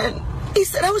service. And he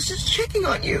said, I was just checking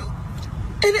on you.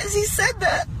 And as he said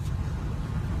that,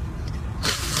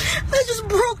 I just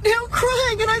broke down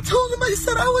crying. And I told him, I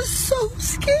said, I was so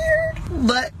scared.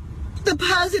 But the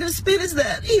positive spin is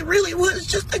that he really was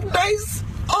just a nice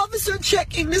officer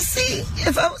checking to see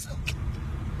if I was okay.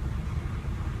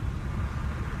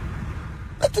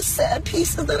 But the sad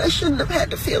piece is that I shouldn't have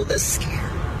had to feel this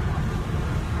scared.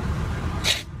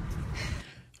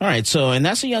 All right, and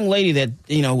that's a young lady that,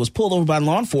 was pulled over by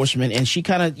law enforcement, and she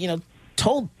kind of,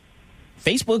 told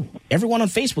Facebook, everyone on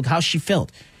Facebook, how she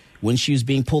felt when she was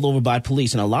being pulled over by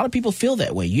police. And a lot of people feel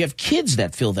that way. You have kids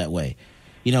that feel that way.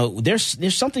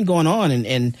 There's something going on,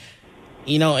 and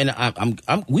we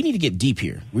need to get deep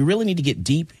here. We really need to get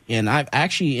deep. And I've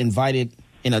actually invited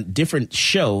in a different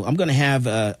show. I'm going to have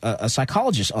a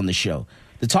psychologist on the show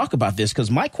to talk about this, because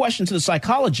my question to the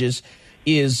psychologist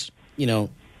is,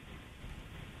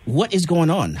 what is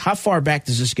going on? How far back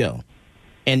does this go?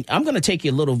 And I'm going to take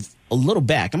you a little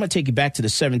back. I'm going to take you back to the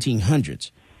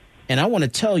 1700s. And I want to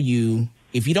tell you,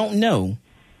 if you don't know,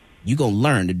 you're going to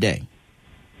learn today.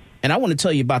 And I want to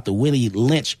tell you about the Willie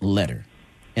Lynch letter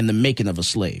and the making of a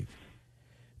slave.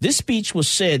 This speech was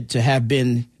said to have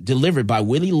been delivered by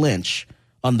Willie Lynch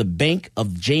on the bank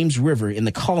of James River in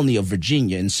the colony of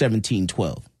Virginia in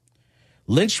 1712.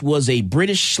 Lynch was a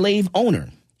British slave owner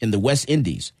in the West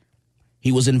Indies.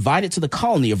 He was invited to the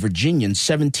colony of Virginia in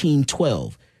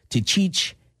 1712 to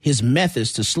teach his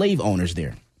methods to slave owners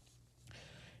there.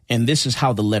 And this is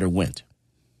how the letter went.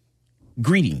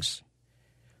 Greetings,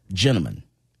 gentlemen.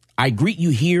 I greet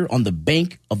you here on the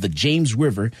bank of the James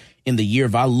River in the year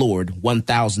of our Lord,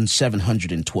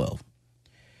 1712.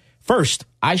 First,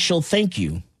 I shall thank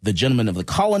you, the gentlemen of the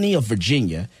colony of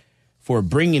Virginia, for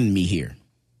bringing me here.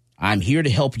 I'm here to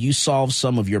help you solve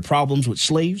some of your problems with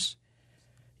slaves.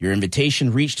 Your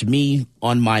invitation reached me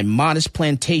on my modest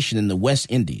plantation in the West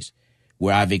Indies,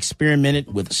 where I've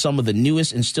experimented with some of the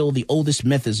newest and still the oldest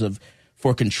methods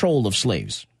for control of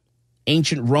slaves.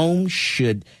 Ancient Rome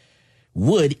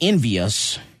would envy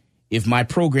us if my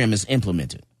program is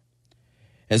implemented.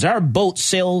 As our boat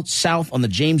sailed south on the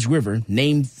James River,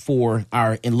 named for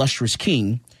our illustrious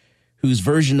king, whose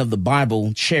version of the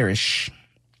Bible cherish,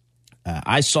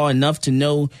 I saw enough to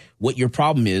know what your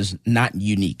problem is not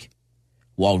unique.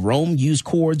 While Rome used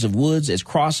cords of woods as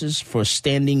crosses for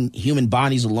standing human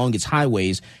bodies along its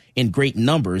highways in great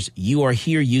numbers, you are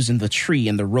here using the tree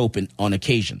and the rope on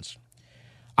occasions.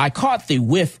 I caught the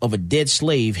whiff of a dead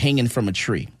slave hanging from a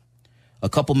tree. A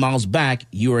couple miles back,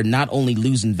 you are not only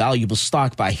losing valuable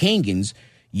stock by hangings,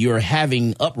 you're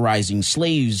having uprising.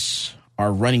 Slaves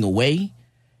are running away,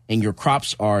 and your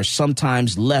crops are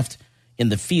sometimes left in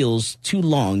the fields too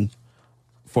long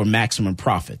for maximum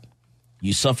profit.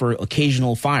 You suffer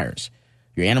occasional fires.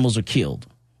 Your animals are killed.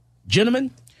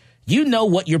 Gentlemen, you know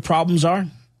what your problems are.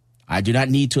 I do not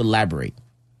need to elaborate.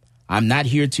 I'm not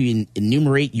here to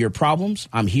enumerate your problems.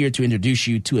 I'm here to introduce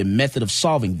you to a method of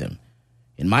solving them.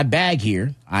 In my bag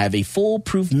here, I have a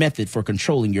foolproof method for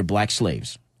controlling your black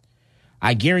slaves.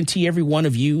 I guarantee every one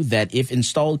of you that if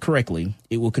installed correctly,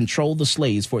 it will control the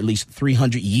slaves for at least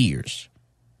 300 years.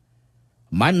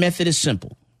 My method is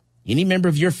simple. Any member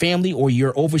of your family or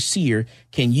your overseer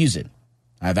can use it.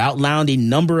 I've outlined a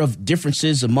number of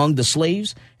differences among the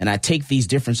slaves, and I take these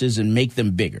differences and make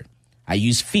them bigger. I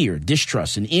use fear,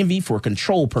 distrust, and envy for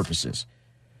control purposes.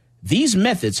 These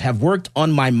methods have worked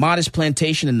on my modest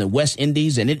plantation in the West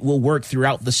Indies, and it will work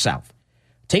throughout the South.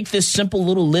 Take this simple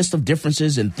little list of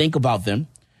differences and think about them.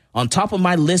 On top of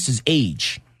my list is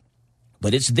age,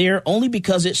 but it's there only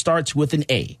because it starts with an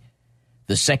A.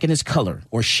 The second is color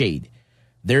or shade.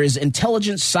 There is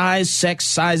intelligence, size, sex,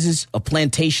 sizes of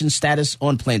plantation status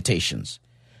on plantations.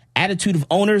 Attitude of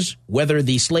owners, whether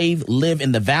the slave live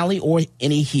in the valley or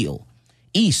in a hill.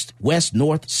 East, west,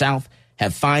 north, south,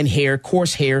 have fine hair,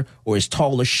 coarse hair, or is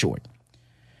tall or short.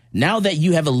 Now that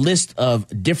you have a list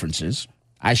of differences,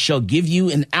 I shall give you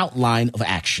an outline of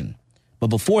action. But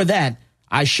before that,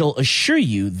 I shall assure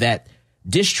you that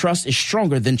distrust is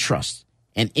stronger than trust,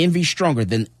 and envy stronger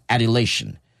than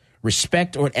adulation,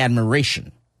 respect or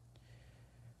admiration.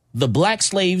 The black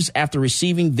slaves, after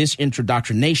receiving this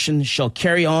indoctrination, shall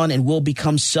carry on and will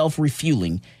become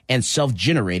self-refueling and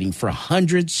self-generating for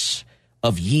hundreds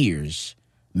of years,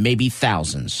 maybe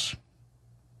thousands.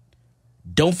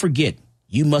 Don't forget,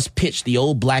 You must pitch the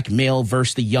old black male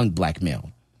versus the young black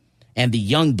male, and the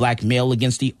young black male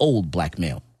against the old black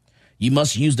male. You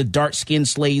must use the dark-skinned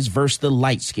slaves versus the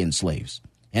light-skinned slaves,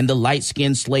 and the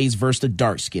light-skinned slaves versus the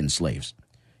dark-skinned slaves.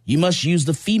 You must use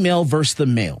the female versus the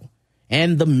male,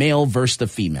 and the male versus the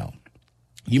female.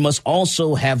 You must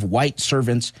also have white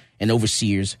servants and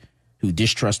overseers who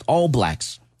distrust all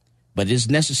blacks, but it is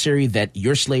necessary that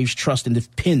your slaves trust and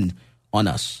depend on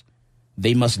us.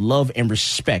 They must love and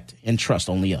respect and trust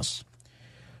only us.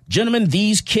 Gentlemen,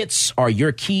 these kits are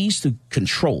your keys to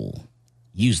control.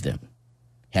 Use them.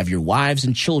 Have your wives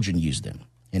and children use them,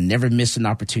 and never miss an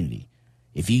opportunity.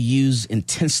 If you use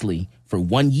intensely for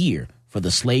 1 year, for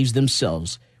the slaves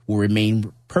themselves will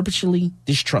remain perpetually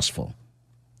distrustful.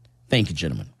 Thank you,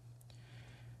 gentlemen.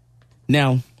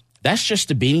 Now, that's just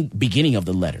the beginning of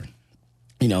the letter,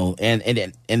 you know,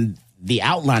 and the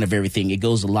outline of everything. It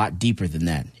goes a lot deeper than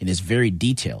that. It is very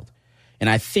detailed. And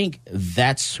I think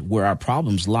that's where our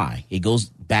problems lie. It goes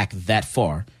back that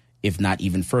far, if not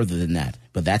even further than that.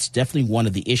 But that's definitely one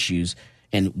of the issues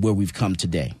and where we've come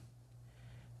today.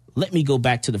 Let me go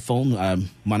back to the phone.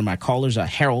 One of my callers,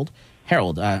 Harold.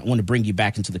 Harold, I want to bring you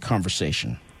back into the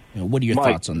conversation. You know, what are your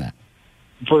thoughts on that?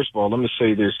 First of all, let me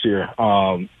say this here.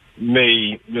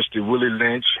 May Mr. Willie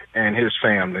Lynch and his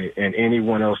family and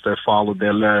anyone else that followed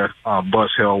that letter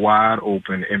bust hell wide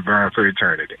open and burn for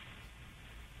eternity.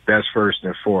 That's first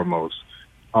and foremost.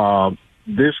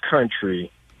 This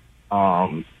country,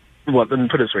 well, let me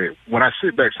put it this way. When I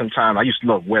sit back sometime, I used to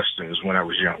love Westerns when I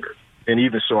was younger. And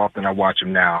even so often I watch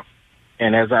them now.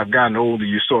 And as I've gotten older,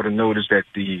 you sort of notice that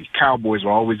the cowboys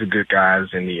were always the good guys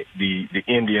and the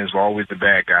Indians were always the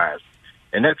bad guys.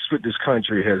 And that's what this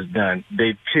country has done.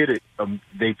 They pitted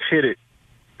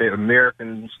that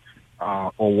Americans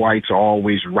or whites are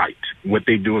always right. What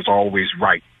they do is always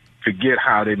right. Forget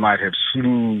how they might have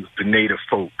slew the native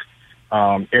folk.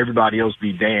 Everybody else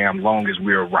be damned long as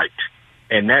we're right.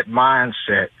 And that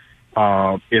mindset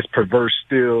is perverse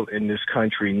still in this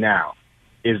country now.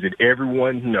 Is it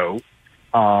everyone? No.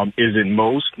 Is it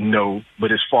most? No,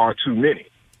 but it's far too many.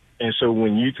 And so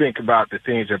when you think about the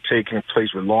things that have taken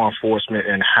place with law enforcement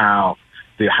and how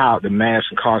the mass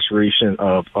incarceration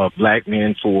of black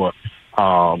men for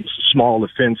small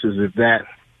offenses, if that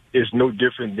is no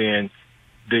different than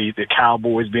the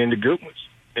cowboys being the good ones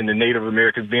and the Native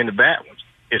Americans being the bad ones.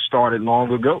 It started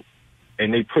long ago.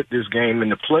 And they put this game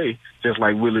into play just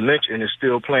like Willie Lynch, and it's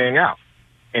still playing out.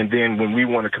 And then when we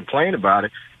want to complain about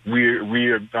it,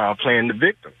 we're playing the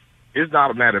victim. It's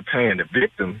not a matter of playing the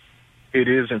victim. It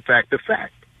is, in fact, the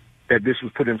fact that this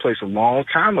was put in place a long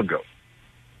time ago.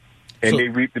 And they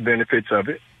reap the benefits of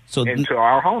it into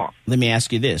our harm. Let me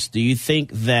ask you this. Do you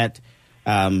think that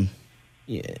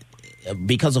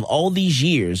because of all these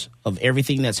years of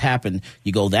everything that's happened,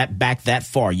 you go back that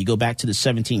far, you go back to the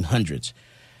 1700s,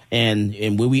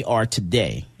 and where we are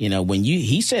today, you know, when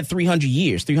he said 300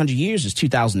 years is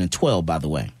 2012, by the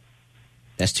way.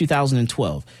 That's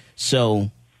 2012.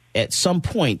 So at some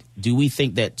point, do we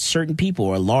think that certain people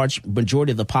or a large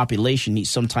majority of the population needs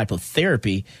some type of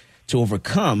therapy to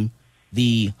overcome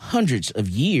the hundreds of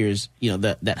years, you know,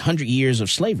 that 100 years of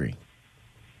slavery?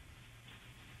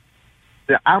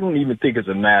 I don't even think it's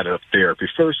a matter of therapy.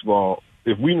 First of all,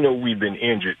 if we know we've been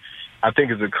injured, I think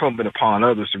it's incumbent upon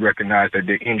others to recognize that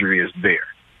the injury is there.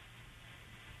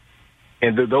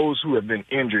 And those who have been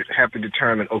injured have to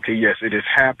determine, okay, yes, it has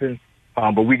happened,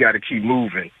 but we got to keep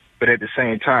moving. But at the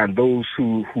same time, those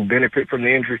who benefit from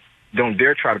the injury, don't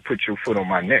dare try to put your foot on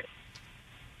my neck.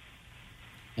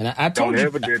 And I told you, don't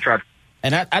ever dare try to.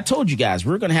 And I told you guys,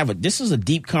 we're going to have this is a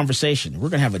deep conversation. We're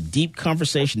going to have a deep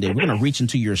conversation there. We're going to reach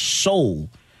into your soul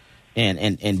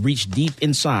and reach deep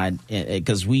inside,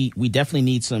 because we definitely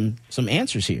need some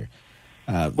answers here.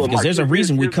 Because Mike, there's a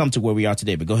reason we come to where we are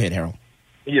today. But go ahead, Harold.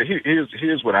 Yeah,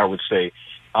 here's what I would say.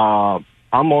 I'm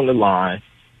on the line.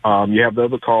 You have the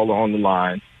other caller on the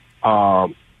line.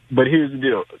 But here's the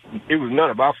deal. It was none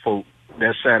of our folk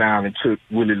that sat down and took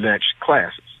Willie Lynch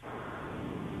classes.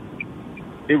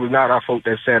 It was not our folk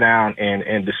that sat down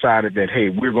and decided that, hey,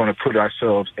 we're going to put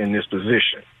ourselves in this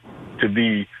position to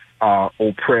be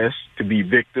oppressed, to be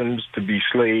victims, to be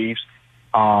slaves.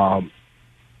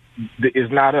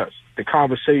 It's not us. The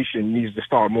conversation needs to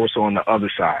start more so on the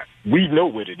other side. We know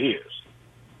what it is.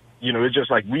 You know, it's just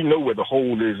like we know where the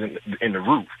hole is in the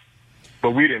roof,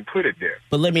 but we didn't put it there.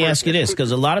 But let me ask you this,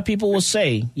 because a lot of people will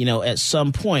say, you know, at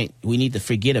some point we need to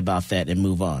forget about that and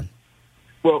move on.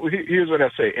 Well, here's what I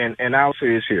say, and I'll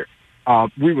say this here.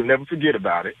 We will never forget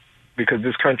about it, because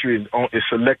this country is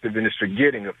selective in its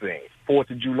forgetting of things.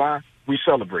 4th of July, we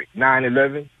celebrate.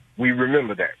 9/11, we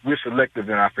remember that. We're selective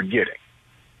in our forgetting.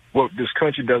 what this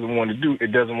country doesn't want to do,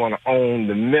 it doesn't want to own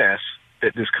the mess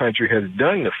that this country has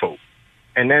done to folk.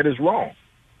 And that is wrong.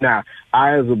 Now,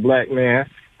 I, as a black man,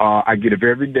 I get up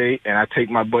every day and I take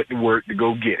my butt to work to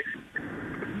go get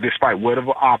it, despite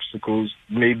whatever obstacles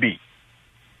may be.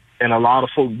 And a lot of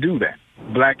folk do that,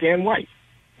 black and white.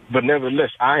 But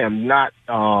nevertheless, I am not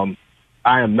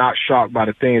shocked by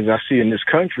the things I see in this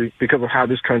country because of how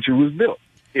this country was built.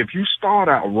 If you start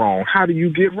out wrong, how do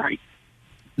you get right?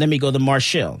 Let me go to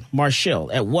Marshall.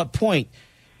 Marshall, at what point,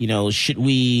 should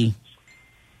we,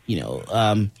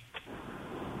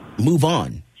 move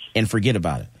on and forget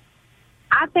about it?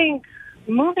 I think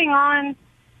moving on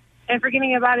and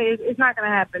forgetting about it is not going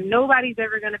to happen. Nobody's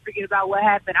ever going to forget about what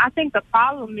happened. I think the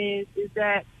problem is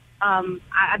that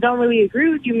I don't really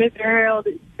agree with you, Mr. Harold,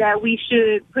 that we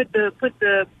should put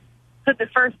the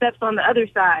first steps on the other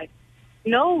side.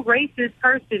 No racist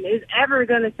person is ever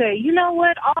going to say, you know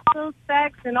what, all those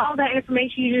facts and all that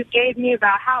information you just gave me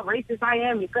about how racist I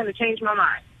am is going to change my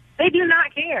mind. They do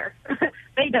not care.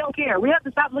 They don't care. We have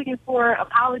to stop looking for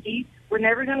apologies. We're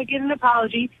never going to get an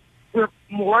apology. We're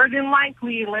more than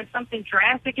likely, unless something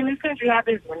drastic in this country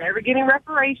happens, we're never getting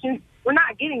reparations. We're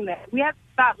not getting that. We have to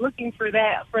stop looking for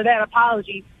that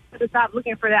apology. We have to stop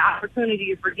looking for that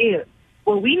opportunity to forgive.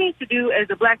 What we need to do as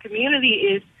a black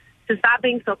community is to stop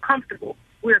being so comfortable.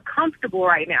 We're comfortable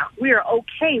right now. We are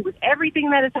okay with everything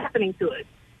that is happening to us.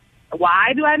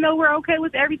 Why do I know we're okay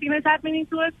with everything that's happening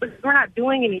to us? Because we're not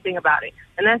doing anything about it.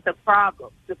 And that's the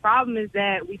problem. The problem is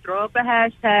that we throw up a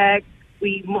hashtag,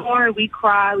 we mourn, we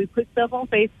cry, we put stuff on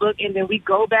Facebook, and then we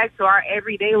go back to our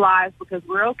everyday lives because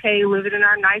we're okay living in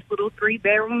our nice little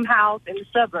 3-bedroom house in the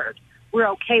suburbs. We're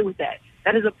okay with that.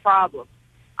 That is a problem.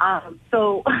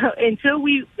 So until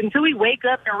we wake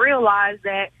up and realize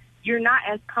that you're not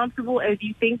as comfortable as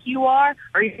you think you are,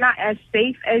 or you're not as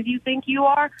safe as you think you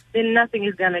are, then nothing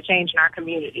is going to change in our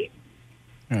community.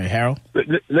 All right, Harold?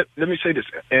 Let me say this,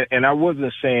 and I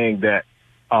wasn't saying that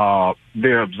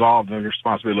they're absolved of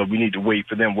responsibility. We need to wait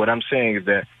for them. What I'm saying is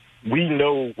that we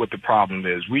know what the problem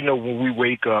is. We know when we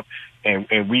wake up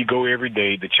and we go every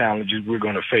day, the challenges we're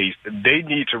going to face. They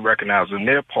need to recognize on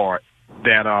their part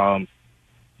that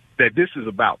this is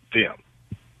about them.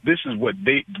 This is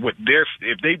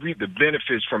if they reap the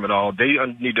benefits from it all, they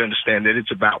need to understand that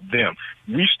it's about them.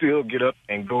 We still get up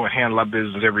and go and handle our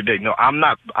business every day. No, I'm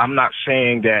not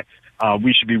saying that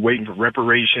we should be waiting for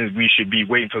reparations. We should be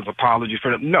waiting for apologies for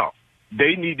them. No,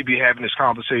 they need to be having this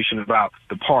conversation about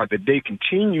the part that they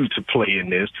continue to play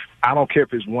in this. I don't care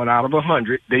if it's 1 out of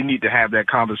 100. They need to have that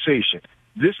conversation.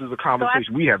 This is a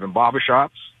conversation we have in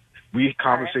barbershops.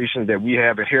 Conversations that we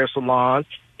have in hair salons,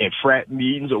 in frat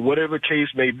meetings, or whatever the case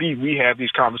may be. We have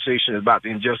these conversations about the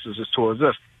injustices towards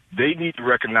us. They need to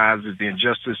recognize that the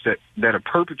injustice that are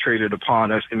perpetrated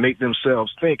upon us and make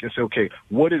themselves think and say, okay,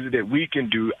 what is it that we can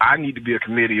do? I need to be a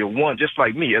committee of one, just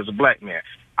like me as a black man.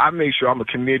 I make sure I'm a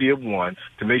committee of one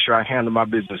to make sure I handle my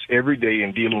business every day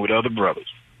in dealing with other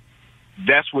brothers.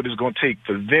 That's what it's going to take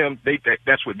for them.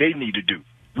 That's what they need to do.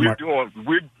 We're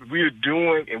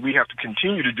doing, and we have to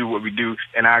continue to do what we do.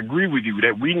 And I agree with you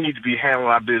that we need to be handling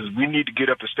our business. We need to get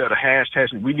up instead of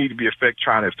hashtags. We need to be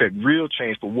trying to affect real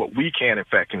change for what we can, in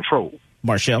fact, control.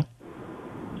 Marshall?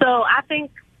 So I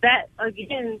think that,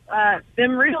 again,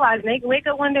 them realizing they can wake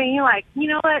up one day and you're like, you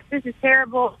know what, this is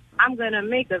terrible. I'm going to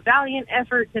make a valiant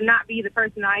effort to not be the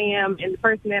person I am and the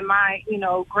person that my,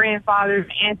 grandfathers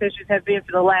and ancestors have been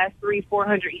for the last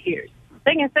 300-400 years.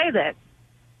 They can say that.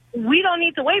 We don't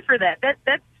need to wait for that.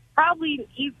 That's probably,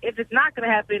 if it's not going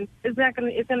to happen, it's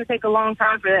going to take a long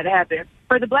time for that to happen.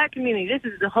 For the black community, this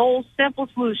is the whole simple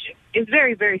solution. It's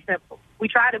very, very simple. We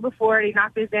tried it before. They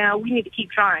knocked us down. We need to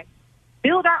keep trying.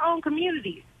 Build our own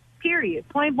communities, period,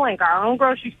 point blank. Our own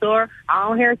grocery store,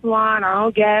 our own hair salon, our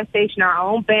own gas station, our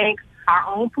own banks,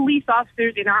 our own police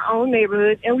officers in our own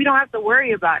neighborhoods, and we don't have to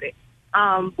worry about it.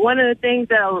 One of the things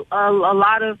that a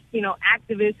lot of,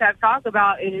 activists have talked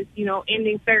about is,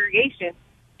 ending segregation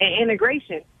and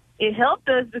integration. It helped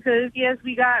us because, yes,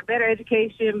 we got better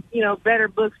education, better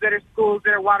books, better schools,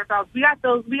 better water fountains. We got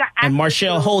those. And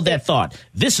Marshall, hold that thought.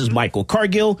 This is Michael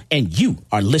Cargill, and you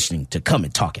are listening to Come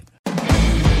and Talk It.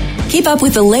 Keep up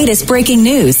with the latest breaking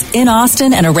news in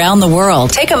Austin and around the world.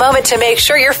 Take a moment to make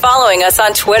sure you're following us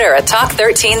on Twitter at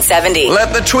Talk1370.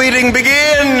 Let the tweeting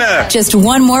begin. Just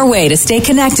one more way to stay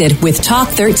connected with Talk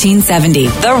 1370,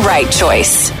 the right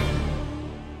choice.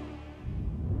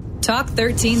 Talk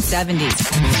 1370,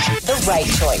 the right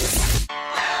choice.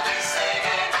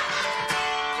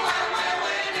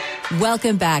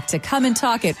 Welcome back to Come and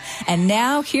Talk It. And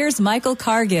now here's Michael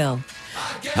Cargill.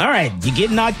 All right, you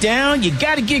get knocked down, you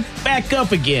got to get back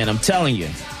up again, I'm telling you.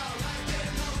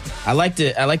 I like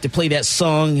to play that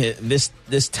song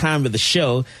this time of the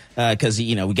show because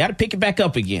we got to pick it back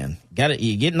up again.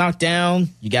 You get knocked down,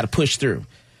 you got to push through.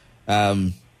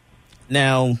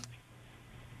 Now,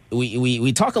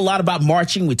 we talk a lot about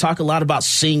marching, we talk a lot about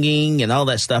singing and all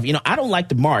that stuff. I don't like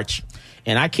to march,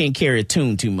 and I can't carry a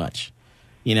tune too much.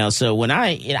 So when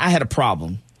I had a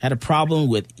problem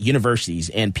with universities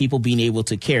and people being able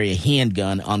to carry a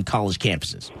handgun on college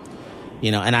campuses.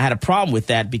 And I had a problem with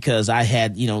that because I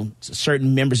had,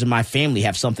 certain members of my family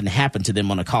have something happen to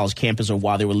them on a college campus or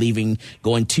while they were leaving,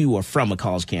 going to or from a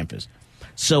college campus.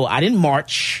 So I didn't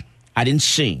march. I didn't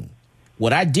sing.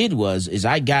 What I did is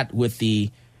I got with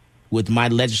my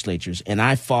legislatures and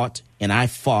I fought and I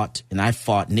fought and I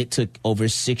fought. And it took over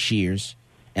 6 years.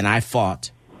 And I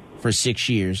fought for 6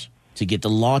 years to get the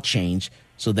law changed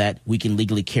so that we can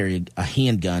legally carry a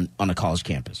handgun on a college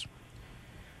campus.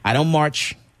 I don't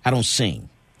march. I don't sing.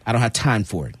 I don't have time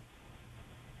for it.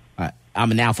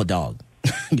 I'm an alpha dog.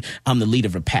 I'm the leader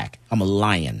of a pack. I'm a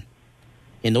lion.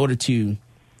 In order to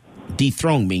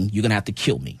dethrone me, you're going to have to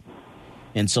kill me.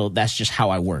 And so that's just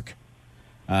how I work.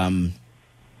 I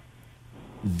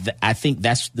think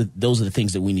those are the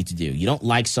things that we need to do. You don't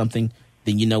like something,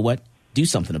 then you know what? Do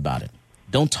something about it.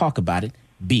 Don't talk about it.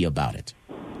 Be about it.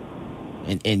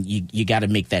 And you got to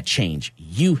make that change.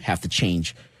 You have to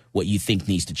change what you think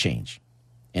needs to change.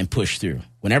 And push through.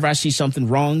 Whenever I see something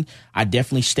wrong, I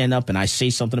definitely stand up and I say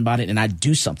something about it and I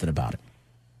do something about it.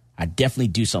 I definitely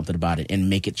do something about it and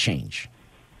make it change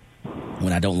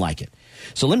when I don't like it.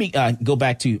 So let me go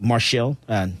back to Marshall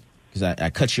because I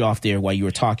cut you off there while you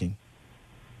were talking.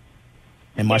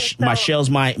 And Marshall's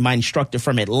my instructor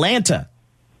from Atlanta.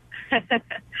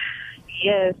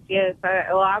 Yes.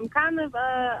 I'm kind of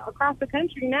across the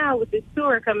country now with this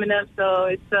tour coming up. So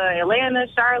it's Atlanta,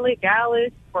 Charlotte,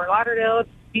 Dallas, Fort Lauderdale,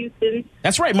 Houston.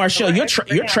 That's right, Marshall.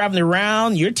 You're traveling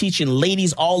around. You're teaching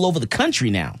ladies all over the country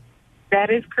now. That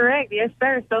is correct. Yes,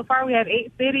 sir. So far, we have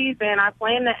 8 cities, and I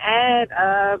plan to add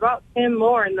about 10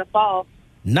 more in the fall.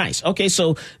 Nice. Okay,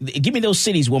 so give me those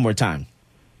cities one more time.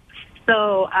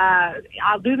 So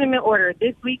I'll do them in order.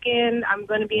 This weekend, I'm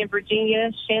going to be in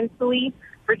Virginia, Chantilly,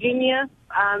 Virginia,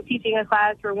 teaching a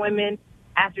class for women.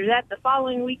 After that, the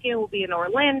following weekend, we'll be in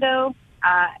Orlando.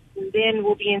 Then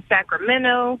we'll be in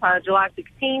Sacramento, July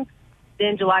 16th.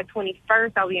 Then July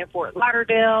 21st, I'll be in Fort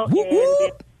Lauderdale.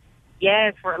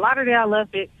 Yes, Fort Lauderdale, I love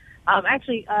it.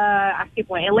 I skipped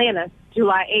one. Atlanta,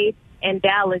 July 8th, and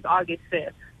Dallas, August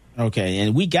 5th. Okay,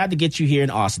 and we got to get you here in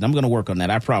Austin. I'm going to work on that,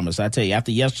 I promise. I tell you,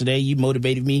 after yesterday, you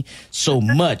motivated me so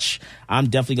much. I'm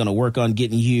definitely going to work on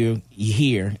getting you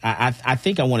here. I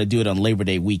think I want to do it on Labor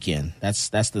Day weekend. That's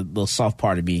the little soft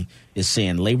part of me is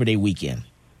saying Labor Day weekend.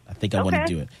 I think I want to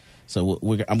do it. So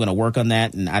I'm going to work on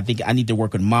that, and I think I need to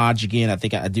work on Maj again. I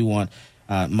think I do want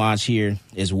Maj here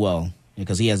as well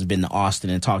because he hasn't been to Austin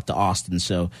and talked to Austin.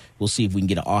 So we'll see if we can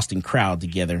get an Austin crowd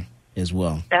together as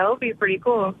well. That would be pretty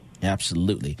cool.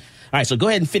 Absolutely. All right, so go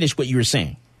ahead and finish what you were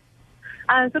saying.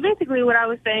 So basically what I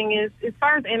was saying is, as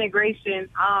far as integration,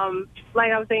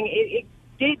 like I was saying, it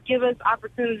did give us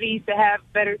opportunities to have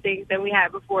better things than we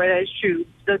had before. That is true.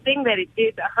 The thing that it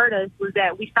did to hurt us was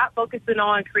that we stopped focusing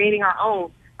on creating our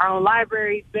own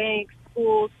libraries, banks,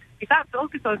 schools. We stopped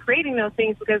focusing on creating those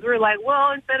things because we were like,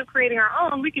 well, instead of creating our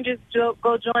own, we can just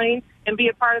go join and be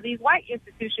a part of these white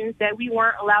institutions that we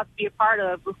weren't allowed to be a part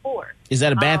of before. Is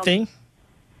that a bad thing?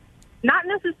 Not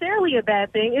necessarily a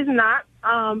bad thing. It's not.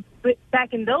 But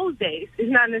back in those days,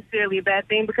 it's not necessarily a bad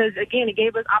thing because, again, it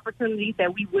gave us opportunities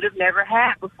that we would have never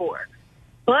had before.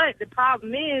 But the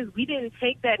problem is we didn't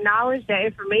take that knowledge, that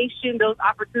information, those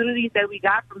opportunities that we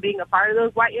got from being a part of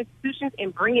those white institutions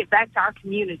and bring it back to our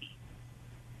community.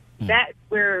 That's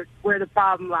where the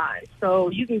problem lies. So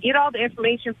you can get all the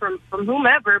information from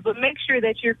whomever, but make sure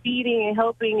that you're feeding and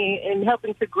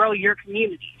helping to grow your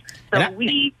community. So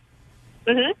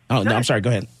Mm-hmm. Oh, no, I'm sorry.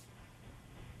 Go ahead.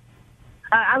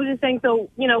 I was just saying, so,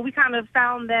 we kind of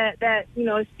found that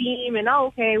esteem and,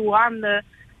 I'm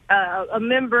a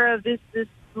member of this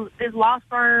law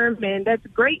firm, and that's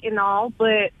great and all,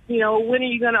 but, when are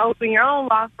you going to open your own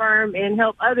law firm and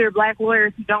help other black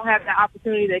lawyers who don't have the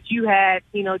opportunity that you had,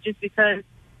 just because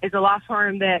it's a law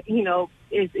firm that,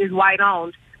 is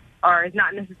white-owned or is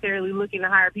not necessarily looking to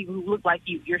hire people who look like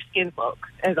you, your skin folks,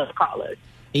 as they'll call us.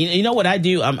 You know what I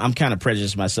do? I'm kind of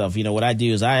prejudiced myself. What I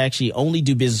do is I actually only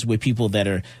do business with people that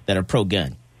are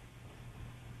pro-gun.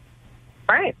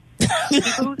 Right.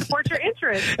 People who support your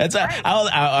interests. That's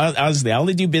honestly, I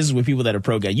only do business with people that are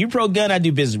pro-gun. You pro-gun, I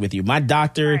do business with you. My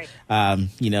doctor,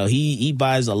 he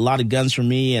buys a lot of guns from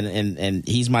me, and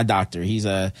he's my doctor. He's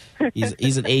an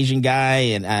Asian guy,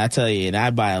 and I tell you, and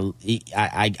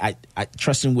I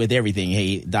trust him with everything.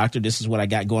 Hey, doctor, this is what I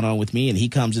got going on with me, and he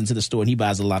comes into the store and he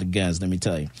buys a lot of guns. Let me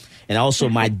tell you. And also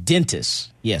my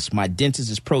dentist. Yes, my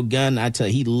dentist is pro-gun. I tell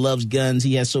you, he loves guns.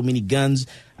 He has so many guns,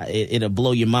 it'll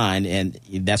blow your mind, and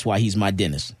that's why he's my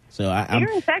dentist. So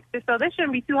you're in Texas, so this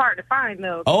shouldn't be too hard to find,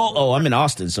 though. Oh, I'm in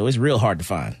Austin, so it's real hard to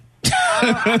find.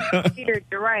 You're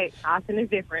right. Austin is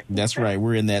different. That's right.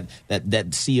 We're in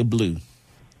that sea of blue.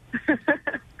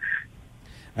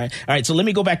 All right. So let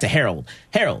me go back to Harold.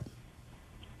 Harold.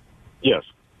 Yes.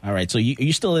 All right. So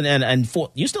you're still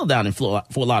you're still down in Fort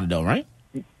Lauderdale, right?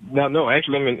 No.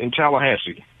 Actually, I'm in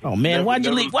Tallahassee. Oh man, why'd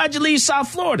you leave South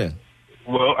Florida?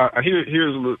 Well,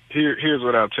 here's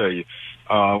what I'll tell you.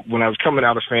 When I was coming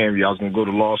out of FAMU, I was going to go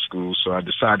to law school, so I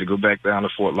decided to go back down to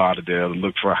Fort Lauderdale to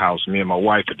look for a house. Me and my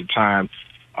wife at the time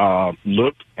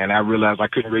looked, and I realized I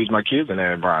couldn't raise my kids in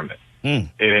that environment.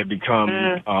 It had become,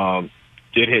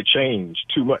 it had changed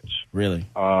too much. Really?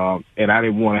 And I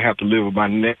didn't want to have to live with my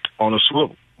neck on a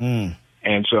swivel.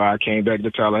 And so I came back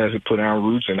to Tallahassee, put down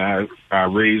roots, and I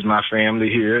raised my family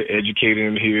here, educated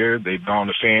them here. They've gone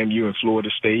to FAMU in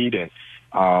Florida State, and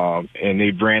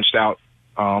they branched out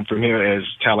from here as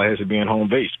Tallahassee being home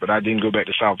base. But I didn't go back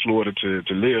to South Florida to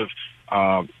live.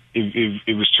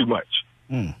 It was too much.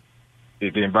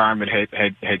 The environment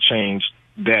had changed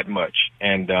that much,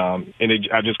 and I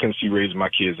just couldn't see raising my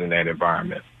kids in that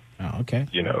environment. Oh, okay.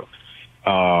 You know,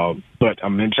 but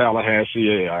I'm in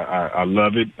Tallahassee. I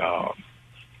love it.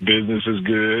 Business is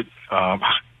good.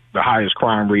 The highest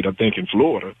crime rate, I think, in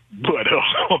Florida, but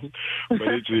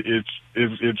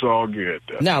it's all good.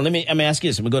 Now let me ask you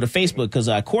this. I'm gonna go to Facebook because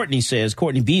Courtney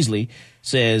Beasley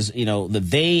says, you know, the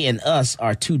they and us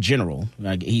are too general.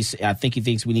 I think he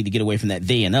thinks we need to get away from that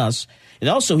they and us. And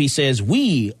also he says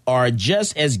we are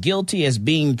just as guilty as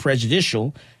being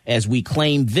prejudicial as we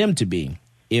claim them to be.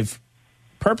 If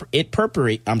it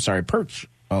perpetuates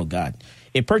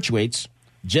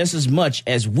just as much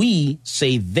as we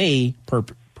say they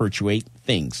perpetuate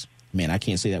things. Man, I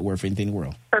can't say that word for anything in the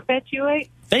world. Perpetuate?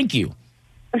 Thank you.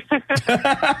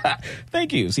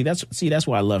 Thank you. See, that's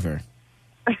why I love her.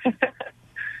 All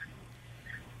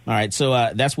right, so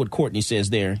that's what Courtney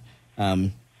says there.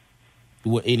 Anybody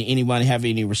have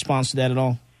any response to that at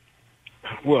all?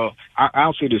 Well,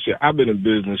 I'll say this here. I've been in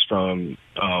business from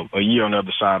a year on the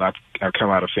other side. I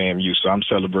come out of FAMU, so I'm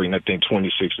celebrating, I think,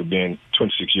 26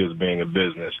 years of being in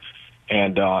business.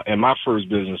 And my first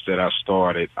business that I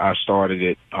started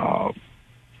it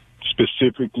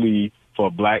specifically for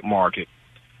a black market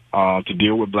to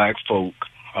deal with black folk.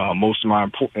 Most of my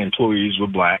employees were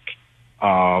black,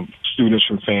 students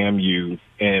from FAMU,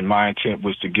 and my intent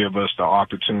was to give us the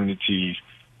opportunities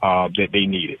that they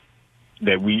needed.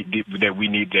 That we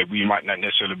might not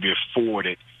necessarily be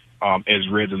afforded as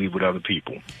readily with other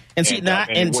people. And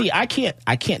I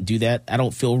can't do that. I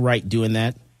don't feel right doing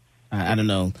that. I don't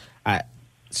know.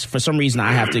 For some reason,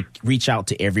 I have to reach out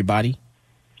to everybody.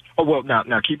 Oh well,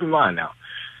 now keep in mind now.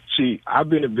 See, I've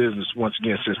been in business once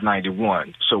again since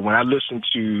 '91. So when I listen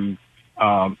to,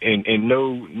 and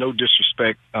no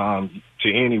disrespect to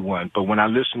anyone, but when I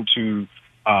listen to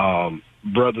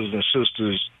brothers and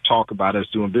sisters talk about us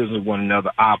doing business with one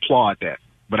another, I applaud that.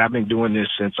 But I've been doing this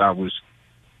since I was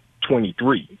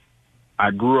 23. I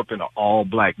grew up in an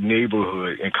all-black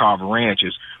neighborhood in Carver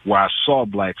Ranches where I saw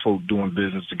black folk doing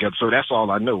business together. So that's all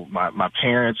I know. My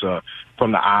parents are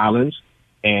from the islands,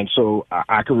 and so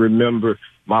I can remember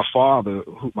my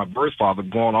birth father,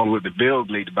 going all the way to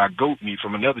Belgrade to buy goat meat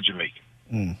from another Jamaican.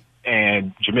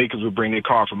 And Jamaicans would bring their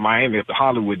car from Miami up to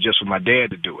Hollywood just for my dad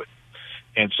to do it.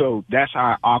 And so that's how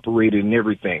I operated and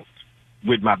everything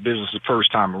with my business the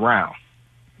first time around.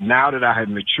 Now that I have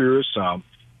matured some,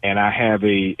 and I have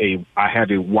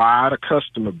a wider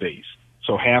customer base.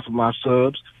 So half of my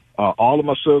subs, all of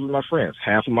my subs are my friends.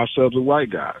 Half of my subs are white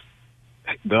guys.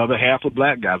 The other half are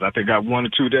black guys. I think I got one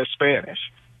or two that's Spanish.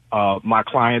 My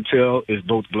clientele is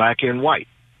both black and white.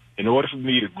 In order for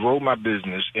me to grow my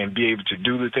business and be able to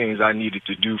do the things I needed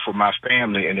to do for my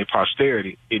family and their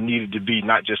posterity, it needed to be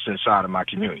not just inside of my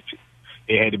community.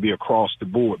 It had to be across the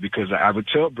board, because I would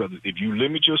tell brothers, if you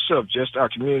limit yourself just to our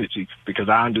community, because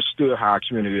I understood how our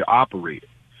community operated,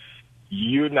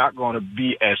 you're not going to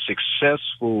be as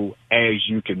successful as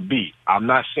you can be. I'm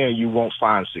not saying you won't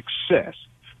find success,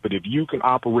 but if you can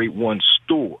operate one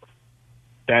store,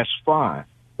 that's fine.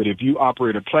 But if you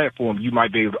operate a platform, you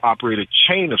might be able to operate a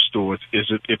chain of stores if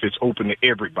it's open to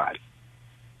everybody.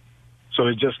 So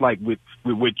it's just like with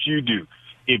what you do.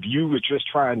 If you were just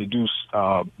trying to do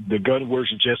the gun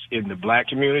works just in the black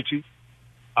community,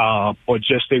 or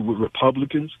just stay with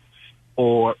Republicans,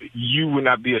 or you would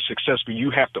not be as successful.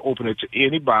 You have to open it to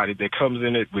anybody that comes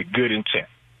in it with good intent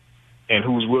and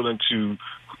who's willing to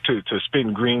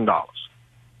spend green dollars.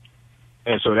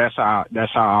 And so that's how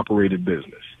I operated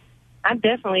business. I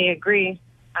definitely agree.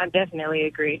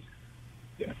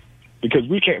 Yeah. Because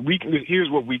here's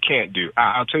what we can't do.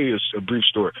 I'll tell you a brief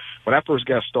story. When I first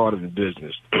got started in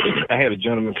business, I had a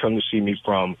gentleman come to see me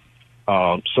from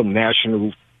some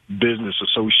national business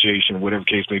association, whatever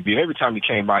case may be. And every time he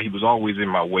came by, he was always in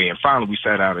my way. And finally, we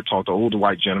sat down and talked to an older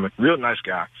white gentleman, real nice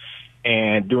guy.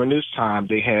 And during this time,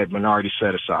 they had minority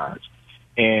set-asides.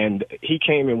 And he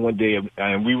came in one day,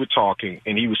 and we were talking,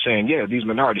 and he was saying, yeah, these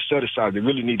minority set-asides, they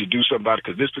really need to do something about it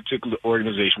because this particular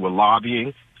organization were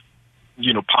lobbying,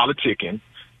 politicking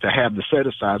to have the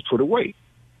set-asides put away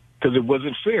because it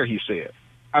wasn't fair, he said.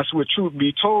 I said, well, truth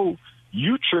be told,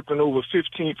 you tripping over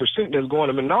 15% that's going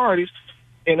to minorities,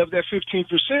 and of that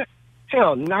 15%,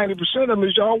 hell, 90% of them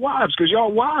is y'all wives, because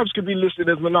y'all wives could be listed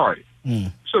as minority.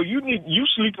 So you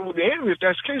sleeping with the enemy if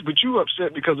that's the case, but you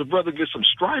upset because a brother gets some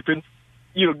striping,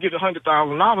 get $100,000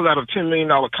 out of a $10 million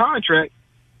contract,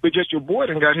 but just your boy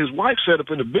done got his wife set up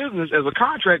in the business as a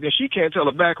contract, and she can't tell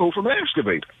a backhoe from an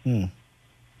excavator.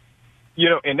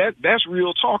 And that's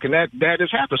real talk, and that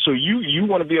has happened. So you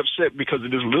want to be upset because of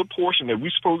this little portion that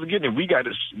we're supposed to get, and we got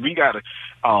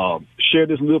to share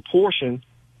this little portion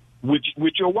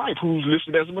with your wife, who's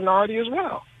listed as a minority as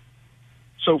well.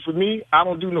 So for me, I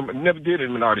don't never did a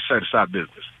minority set-aside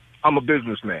business. I'm a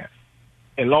businessman.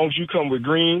 As long as you come with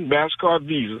green, MasterCard,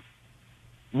 Visa,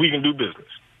 we can do business.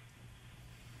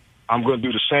 I'm going to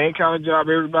do the same kind of job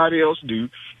everybody else do,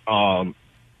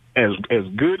 as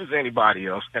good as anybody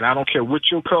else, and I don't care what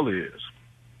your color is.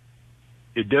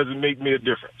 It doesn't make me a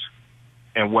difference.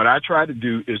 And what I try to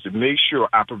do is to make sure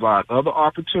I provide other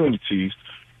opportunities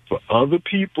for other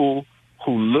people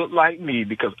who look like me,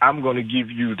 because I'm going to give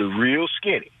you the real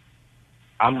skinny.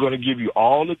 I'm going to give you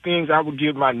all the things I would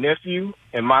give my nephew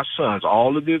and my sons,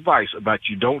 all of the advice about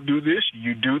you don't do this,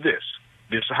 you do this.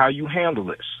 This is how you handle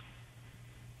this.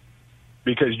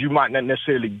 Because you might not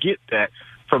necessarily get that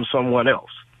from someone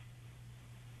else.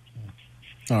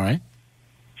 All right.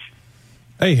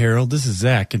 Hey, Harold, this is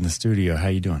Zach in the studio. How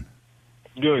you doing?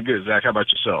 Doing good, Zach. How about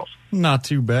yourself? Not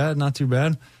too bad, not too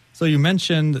bad. So you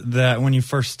mentioned that when you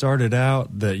first started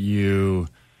out that you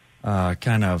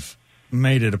kind of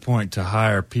made it a point to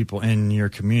hire people in your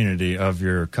community of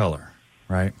your color,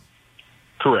 right?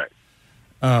 Correct.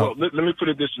 Well, let me put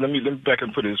it this. Let me back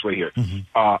and put it this way here.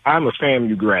 I'm a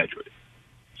FAMU graduate,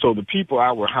 so the people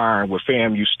I were hiring were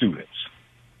FAMU students,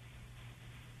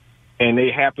 and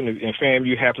and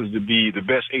FAMU happens to be the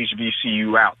best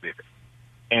HBCU out there.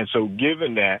 And so,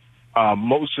 given that,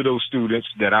 most of those students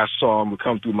that I saw would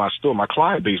come through my store, my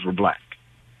client base were black.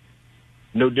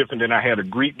 No different than I had a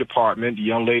Greek department. The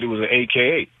young lady was an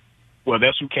AKA. Well,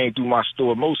 that's who came through my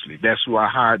store mostly. That's who I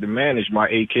hired to manage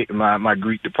my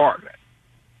Greek department.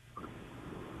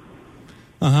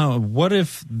 What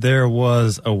if there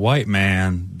was a white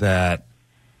man that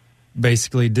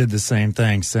basically did the same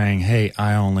thing, saying, hey,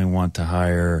 I only want to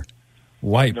hire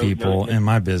white people in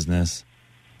my business?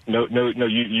 No,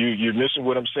 you're missing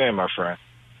what I'm saying, my friend.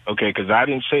 Okay, because I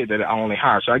didn't say that I only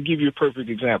hire. So I'll give you a perfect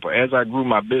example. As I grew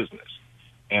my business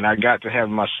and I got to have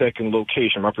my second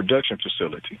location, my production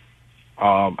facility,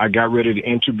 I got ready to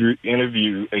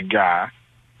interview a guy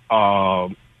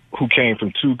who came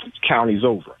from 2 counties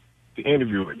over to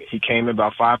interview with me. He came in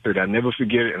about 5:30. I'll never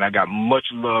forget it, and I got much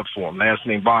love for him. Last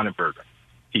name Bonenberger.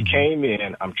 He came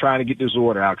in. I'm trying to get this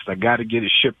order out because I got to get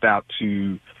it shipped out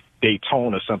to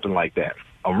Daytona or something like that.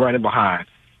 I'm running behind.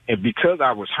 And because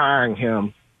I was hiring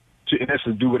him to, in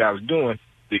essence, do what I was doing,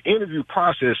 the interview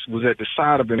process was at the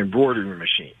side of an embroidery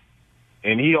machine.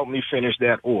 And he helped me finish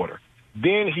that order.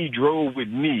 Then he drove with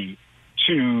me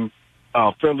to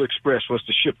Federal Express for us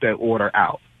to ship that order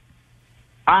out.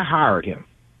 I hired him,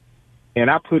 and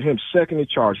I put him second in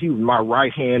charge. He was my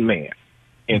right-hand man.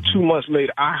 And 2 months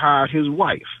later, I hired his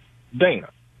wife, Dana.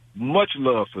 Much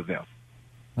love for them.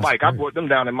 Mike, I brought them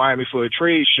down in Miami for a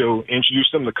trade show,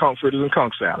 introduced them to conch fritters and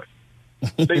conch salad.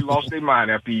 They lost their mind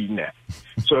after eating that.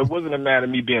 So it wasn't a matter of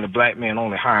me being a black man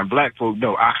only hiring black folk.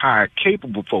 No, I hired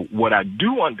capable folk. What I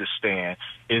do understand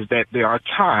is that there are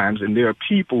times and there are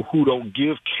people who don't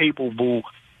give capable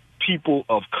people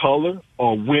of color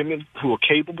or women who are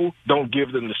capable, don't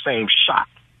give them the same shot.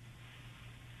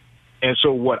 And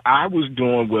so what I was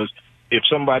doing was, if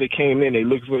somebody came in, they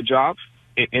looked for a job,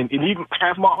 and even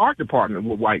half my art department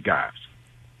were white guys.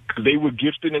 They were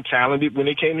gifted and talented when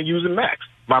they came to using Macs.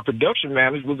 My production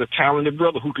manager was a talented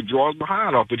brother who could draw his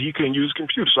behind off, but he couldn't use a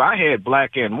computer. So I had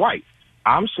black and white.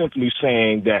 I'm simply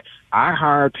saying that I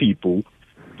hired people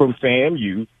from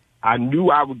FAMU. I knew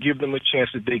I would give them a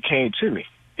chance if they came to me.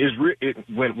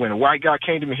 When a white guy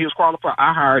came to me, he was qualified,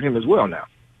 I hired him as well now.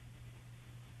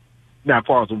 Now, as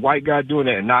far as a white guy doing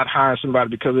that and not hiring somebody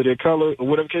because of their color or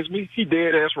whatever the case may be, he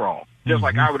dead ass wrong. Just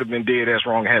like I would have been dead ass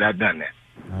wrong had I done that.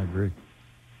 I agree.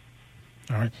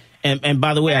 All right. And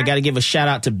by the way, I got to give a shout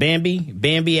out to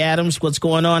Bambi Adams. What's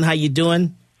going on? How you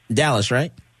doing? Dallas,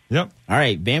 right? Yep. All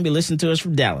right. Bambi, listen to us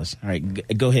from Dallas. All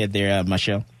right. Go ahead there,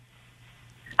 Michelle.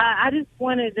 I just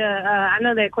wanted to, I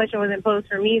know that question wasn't posed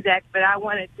for me, Zach, but I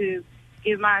wanted to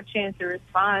give my chance to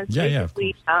respond. Yeah.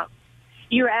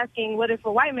 You were asking, what if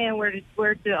a white man were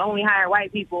to only hire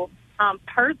white people?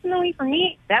 Personally, for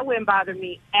me, that wouldn't bother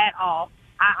me at all.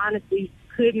 I honestly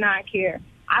could not care.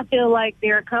 I feel like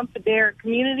there are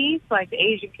communities, like the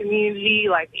Asian community,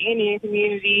 like the Indian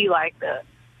community, like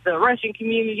the Russian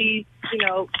community.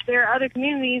 There are other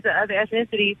communities, other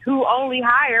ethnicities who only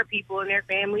hire people in their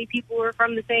family, people who are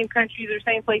from the same countries or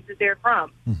same places they're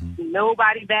from. Mm-hmm.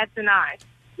 Nobody bats an eye.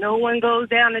 No one goes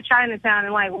down to Chinatown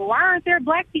and like, well, why aren't there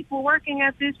black people working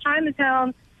at this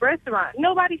Chinatown restaurant?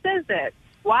 Nobody says that.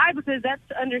 Why? Because that's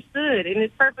understood and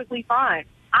it's perfectly fine.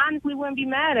 I honestly wouldn't be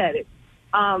mad at it.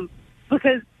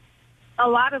 Because a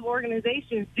lot of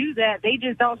organizations do that. They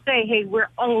just don't say, hey, we're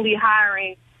only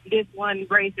hiring this one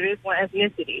race or this one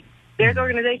ethnicity. There's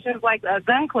organizations like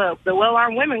Gun Club, the Well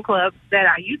Armed Women Club, that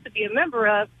I used to be a member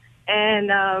of,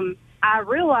 and I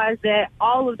realized that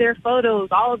all of their photos,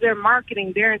 all of their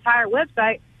marketing, their entire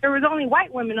website, there was only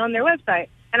white women on their website.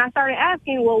 And I started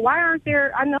asking, well, why aren't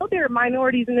there, I know there are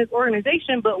minorities in this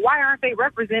organization, but why aren't they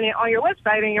represented on your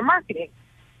website and your marketing?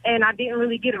 And I didn't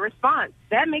really get a response.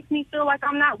 That makes me feel like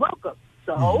I'm not welcome.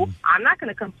 So I'm not going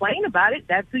to complain about it.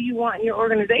 That's who you want in your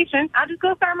organization. I'll just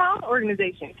go start my own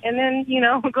organization and then,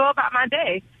 go about my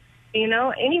day.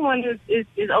 Anyone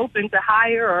is open to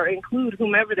hire or include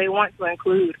whomever they want to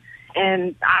include.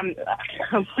 And I'm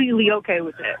completely okay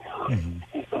with that.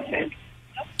 Mm-hmm. Okay.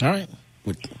 All right.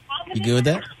 You good with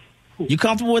that? You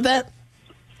comfortable with that?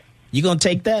 You going to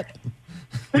take that?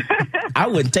 I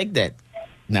wouldn't take that.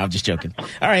 No, I'm just joking.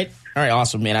 All right.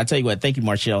 Awesome, man. I tell you what. Thank you,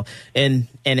 Marshall. And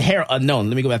Harold. No,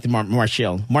 let me go back to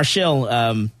Marshall.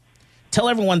 Marshall, tell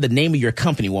everyone the name of your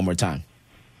company one more time.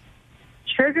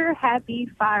 Trigger Happy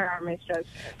Firearm Instruction.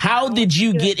 How did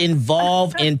you get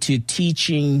involved into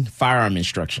teaching firearm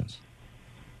instructions?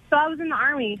 So I was in the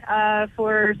Army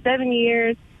for 7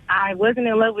 years. I wasn't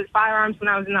in love with firearms when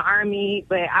I was in the Army,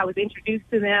 but I was introduced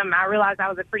to them. I realized I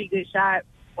was a pretty good shot.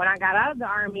 When I got out of the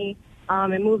Army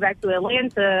and moved back to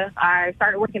Atlanta, I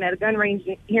started working at a gun range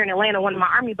here in Atlanta. One of my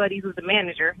Army buddies was the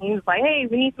manager. He was like, hey,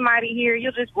 we need somebody here.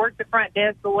 You'll just work the front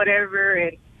desk or whatever,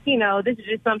 and this is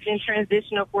just something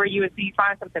transitional for you until you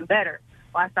find something better.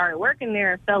 Well, I started working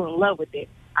there and fell in love with it.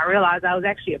 I realized I was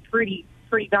actually a pretty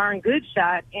darn good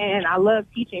shot, and I love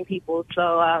teaching people.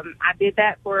 So I did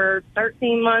that for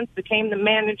 13 months, became the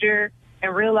manager,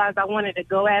 and realized I wanted to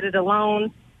go at it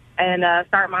alone and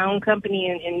start my own company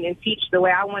and teach the way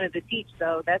I wanted to teach.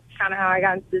 So that's kind of how I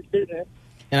got into this business.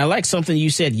 And I like something you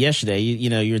said yesterday.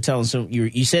 You were telling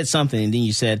you said something, and then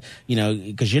you said,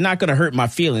 because you're not going to hurt my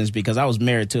feelings because I was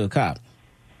married to a cop.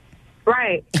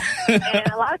 Right.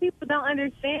 And a lot of people don't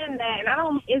understand that.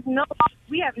 And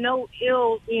we have no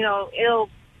ill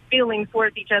feelings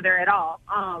towards each other at all.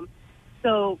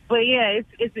 But yeah,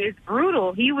 it's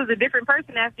brutal. He was a different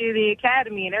person after the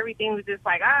academy, and everything was just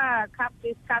like, cop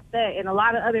this, cop that. And a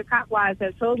lot of other cop wives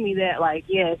have told me that, like,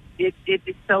 yes,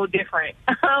 it's so different.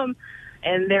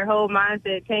 And their whole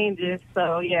mindset changes.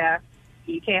 So, yeah,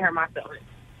 you can't hurt my feelings.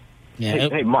 Yeah.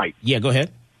 Hey, Mike. Yeah, go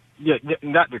ahead. Yeah,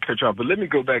 not to cut you off, but let me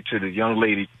go back to the young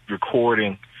lady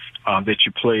recording that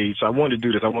you played. So I want to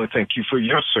do this. I want to thank you for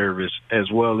your service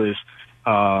as well as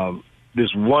this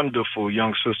wonderful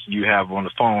young sister you have on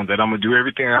the phone that I'm going to do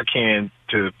everything I can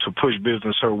to push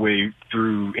business her way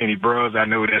through any bros I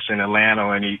know that's in Atlanta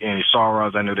or any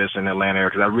sorrows I know that's in Atlanta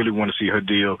because I really want to see her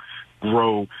deal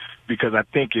grow because I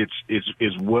think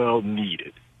it's well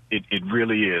needed. It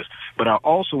really is. But I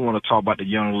also want to talk about the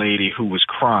young lady who was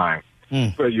crying.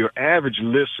 For your average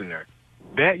listener,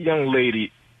 that young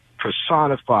lady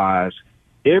personifies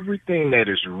everything that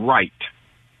is right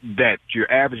that your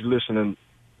average listener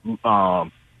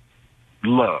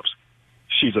loves.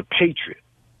 She's a patriot.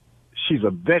 She's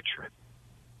a veteran.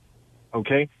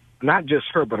 Okay? Not just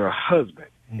her, but her husband.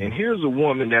 And here's a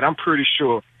woman that I'm pretty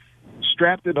sure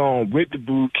went to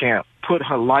boot camp, put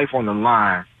her life on the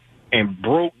line, and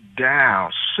broke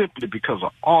down simply because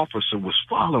an officer was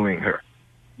following her.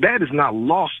 That is not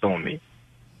lost on me.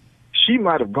 She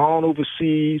might have gone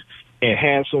overseas and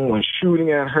had someone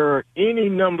shooting at her, any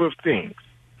number of things.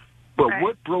 But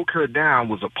what broke her down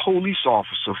was a police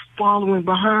officer following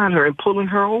behind her and pulling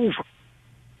her over.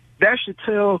 That should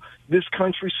tell this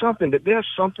country something, that there's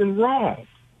something wrong.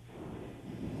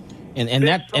 And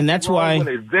that's why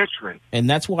a veteran. And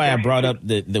that's why I brought up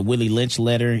the Willie Lynch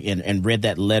letter and read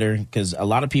that letter, because a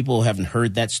lot of people haven't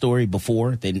heard that story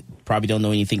before. They probably don't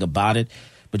know anything about it.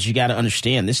 But you got to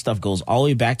understand, this stuff goes all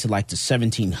the way back to like the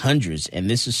 1700s, and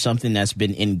this is something that's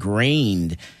been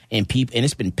ingrained in people, and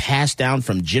it's been passed down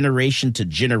from generation to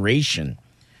generation.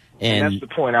 And that's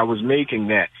the point I was making,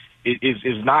 that it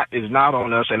is not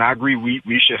on us. And I agree,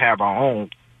 we should have our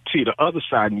own. See, the other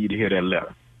side need to hear that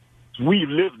letter. We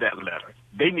live that letter.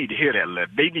 They need to hear that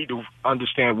letter. They need to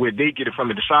understand where they get it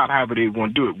from and decide however they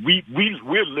want to do it.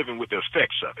 We're living with the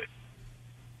effects of it.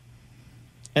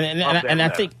 And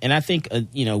I think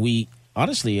we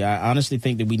honestly, I honestly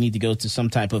think that we need to go to some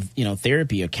type of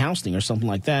therapy or counseling or something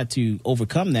like that to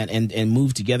overcome that and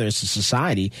move together as a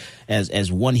society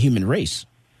as one human race.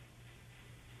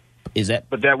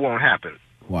 But that won't happen.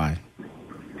 Why?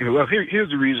 Well, here's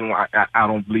the reason why I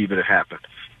don't believe it'll happen.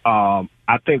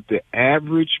 I think the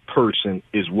average person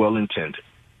is well-intended.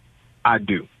 I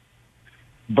do.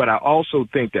 But I also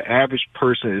think the average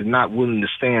person is not willing to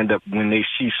stand up when they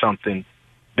see something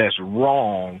that's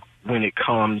wrong when it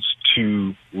comes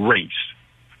to race.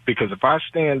 Because if I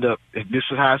stand up, this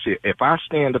is how I see it, if I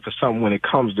stand up for something when it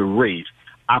comes to race,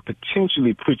 I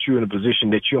potentially put you in a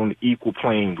position that you're on the equal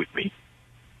plane with me.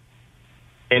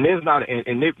 And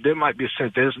there might be a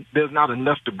sense there's not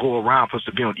enough to go around for us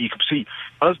to be on equal. See,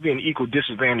 us being equal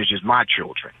disadvantage is my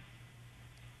children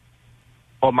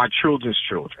or my children's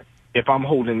children. If I'm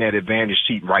holding that advantage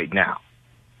seat right now,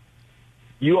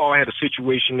 you all had a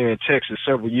situation there in Texas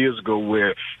several years ago where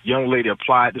a young lady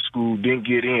applied to school, didn't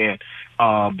get in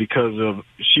because of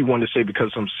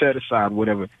some set aside,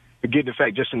 whatever. Forget the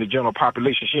fact, just in the general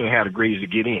population, she didn't have the grades to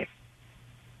get in.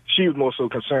 She was more so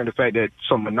concerned the fact that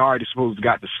some minority supposed to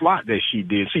got the slot that she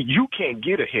did. See, you can't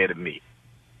get ahead of me,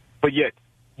 but yet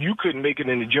you couldn't make it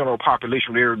in the general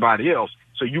population with everybody else.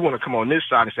 So you want to come on this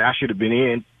side and say, I should have been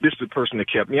in. This is the person that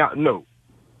kept me out. No,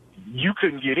 you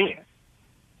couldn't get in.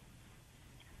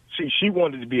 See, she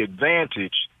wanted to be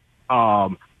advantaged by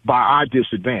our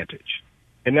disadvantage,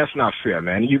 and that's not fair,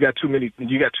 man. You got too many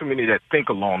that think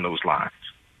along those lines.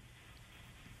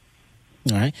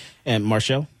 All right, and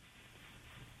Marshall.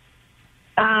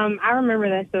 I remember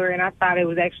that story, and I thought it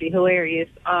was actually hilarious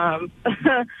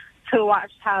to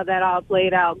watch how that all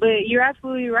played out. But you're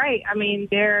absolutely right. I mean,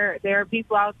 there are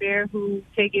people out there who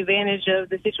take advantage of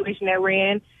the situation that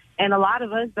we're in, and a lot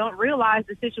of us don't realize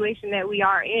the situation that we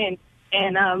are in.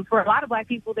 And for a lot of black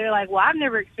people, they're like, well, I've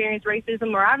never experienced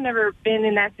racism or I've never been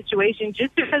in that situation.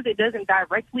 Just because it doesn't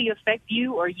directly affect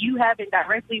you or you haven't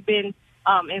directly been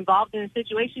involved in the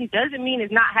situation doesn't mean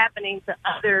it's not happening to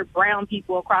other brown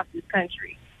people across this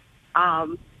country.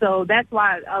 So that's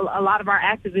why a lot of our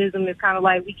activism is kind of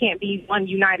like we can't be one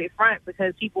united front,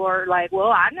 because people are like,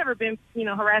 well, I've never been,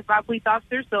 harassed by police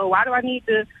officers, so why do I need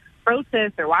to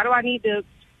protest or why do I need to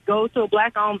go to a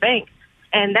black-owned bank?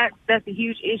 And that's a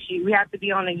huge issue. We have to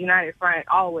be on a united front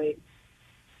always.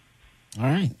 All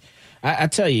right. I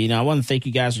tell you, I want to thank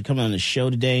you guys for coming on the show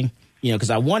today, because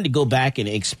I wanted to go back and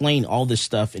explain all this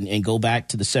stuff and go back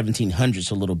to the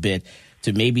 1700s a little bit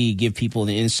to maybe give people an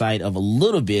insight of a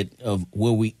little bit of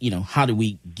where we, how do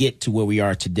we get to where we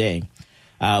are today.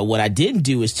 What I didn't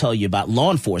do is tell you about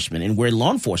law enforcement and where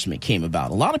law enforcement came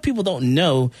about. A lot of people don't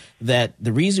know that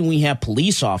the reason we have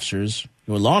police officers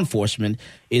or law enforcement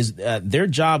is their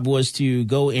job was to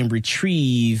go and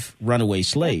retrieve runaway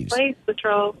slaves. Slave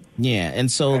patrol. Yeah,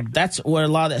 and so that's where a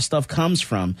lot of that stuff comes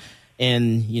from.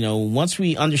 And, once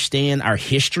we understand our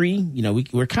history,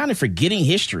 we're kind of forgetting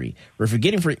history. We're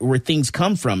forgetting where things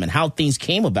come from and how things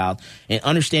came about, and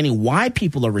understanding why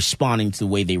people are responding to the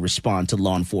way they respond to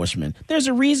law enforcement. There's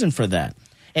a reason for that.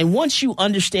 And once you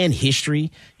understand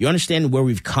history, you understand where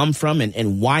we've come from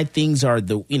and why things are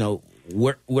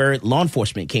where law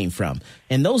enforcement came from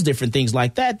and those different things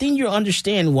like that, then you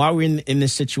understand why we're in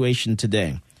this situation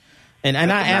today. And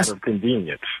I ask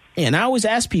convenience. And I always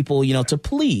ask people, to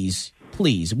please,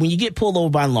 when you get pulled over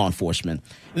by law enforcement,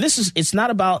 and it's not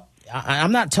about,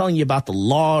 I'm not telling you about the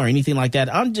law or anything like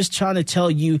that. I'm just trying to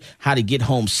tell you how to get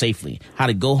home safely, how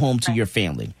to go home to your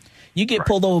family. You get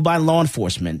pulled over by law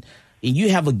enforcement and you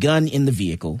have a gun in the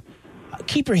vehicle.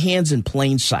 Keep your hands in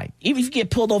plain sight. Even if you get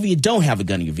pulled over, you don't have a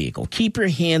gun in your vehicle. Keep your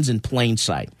hands in plain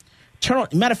sight. Turn on.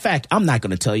 Matter of fact, I'm not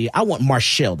going to tell you. I want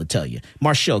Marshall to tell you.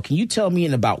 Marshall, can you tell me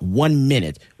in about 1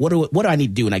 minute what do I need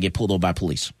to do when I get pulled over by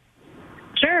police?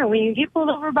 Sure. When you get pulled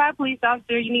over by a police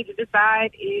officer, you need to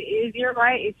decide, is your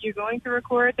right, if you're going to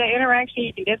record that interaction,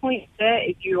 you can definitely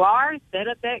if you are, set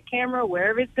up that camera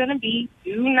wherever it's going to be.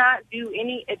 Do not do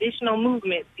any additional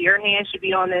movements. Your hand should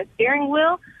be on the steering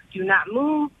wheel. Do not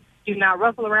move. Do not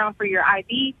ruffle around for your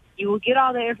ID. You will get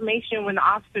all the information when the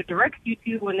officer directs you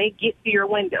to when they get to your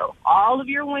window. All of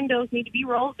your windows need to be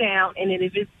rolled down, and then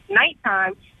if it's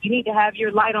nighttime, you need to have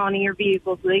your light on in your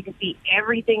vehicle so they can see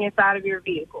everything inside of your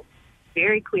vehicle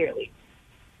very clearly.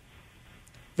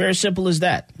 Very simple as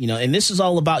that, and this is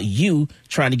all about you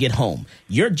trying to get home.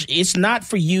 It's not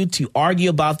for you to argue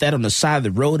about that on the side of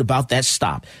the road, about that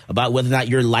stop, about whether or not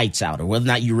your light's out or whether or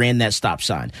not you ran that stop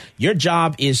sign. Your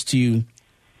job is to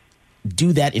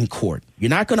do that in court. You're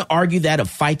not going to argue that or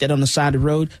fight that on the side of the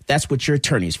road. That's what your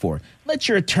attorney is for. Let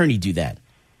your attorney do that.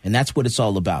 And that's what it's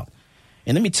all about.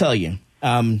 And let me tell you,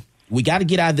 we got to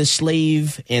get out of this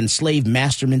slave and slave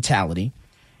master mentality.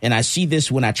 And I see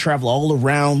this when I travel all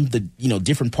around the,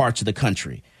 different parts of the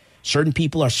country. Certain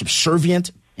people are subservient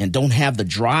and don't have the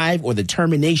drive or the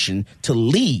determination to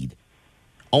lead,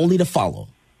 only to follow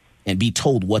and be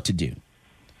told what to do.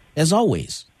 As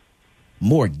always,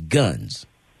 more guns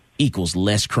equals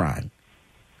less crime.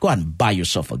 Go out and buy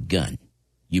yourself a gun.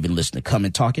 You've been listening to Come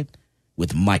and Talk It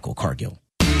with Michael Cargill.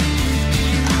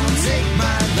 I'll take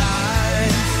my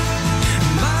life,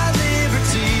 my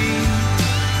liberty,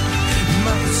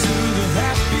 my pursuit of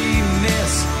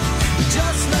happiness.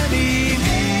 Just let me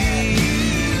be.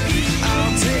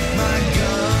 I'll take my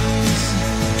guns,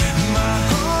 my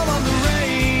home on the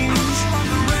range.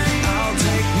 I'll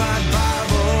take my Bible.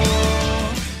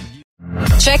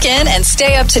 Check in and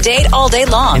stay up to date all day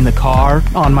long. In the car,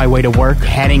 on my way to work,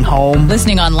 heading home.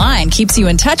 Listening online keeps you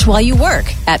in touch while you work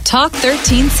at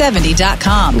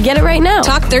talk1370.com. Get it right now.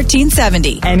 Talk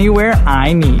 1370. Anywhere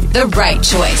I need. The right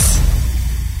choice.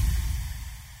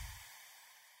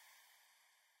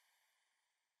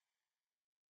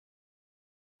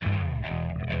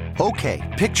 Okay,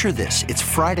 picture this. It's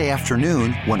Friday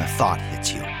afternoon when a thought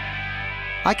hits you.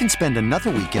 I can spend another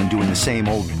weekend doing the same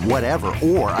old whatever,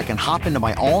 or I can hop into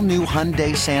my all-new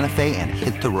Hyundai Santa Fe and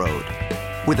hit the road.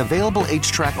 With available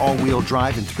H-Track all-wheel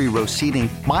drive and 3-row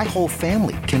seating, my whole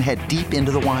family can head deep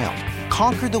into the wild.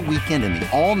 Conquer the weekend in the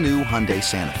all-new Hyundai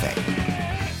Santa Fe.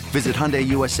 Visit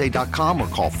HyundaiUSA.com or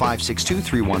call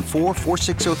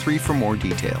 562-314-4603 for more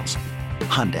details.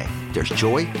 Hyundai, there's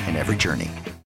joy in every journey.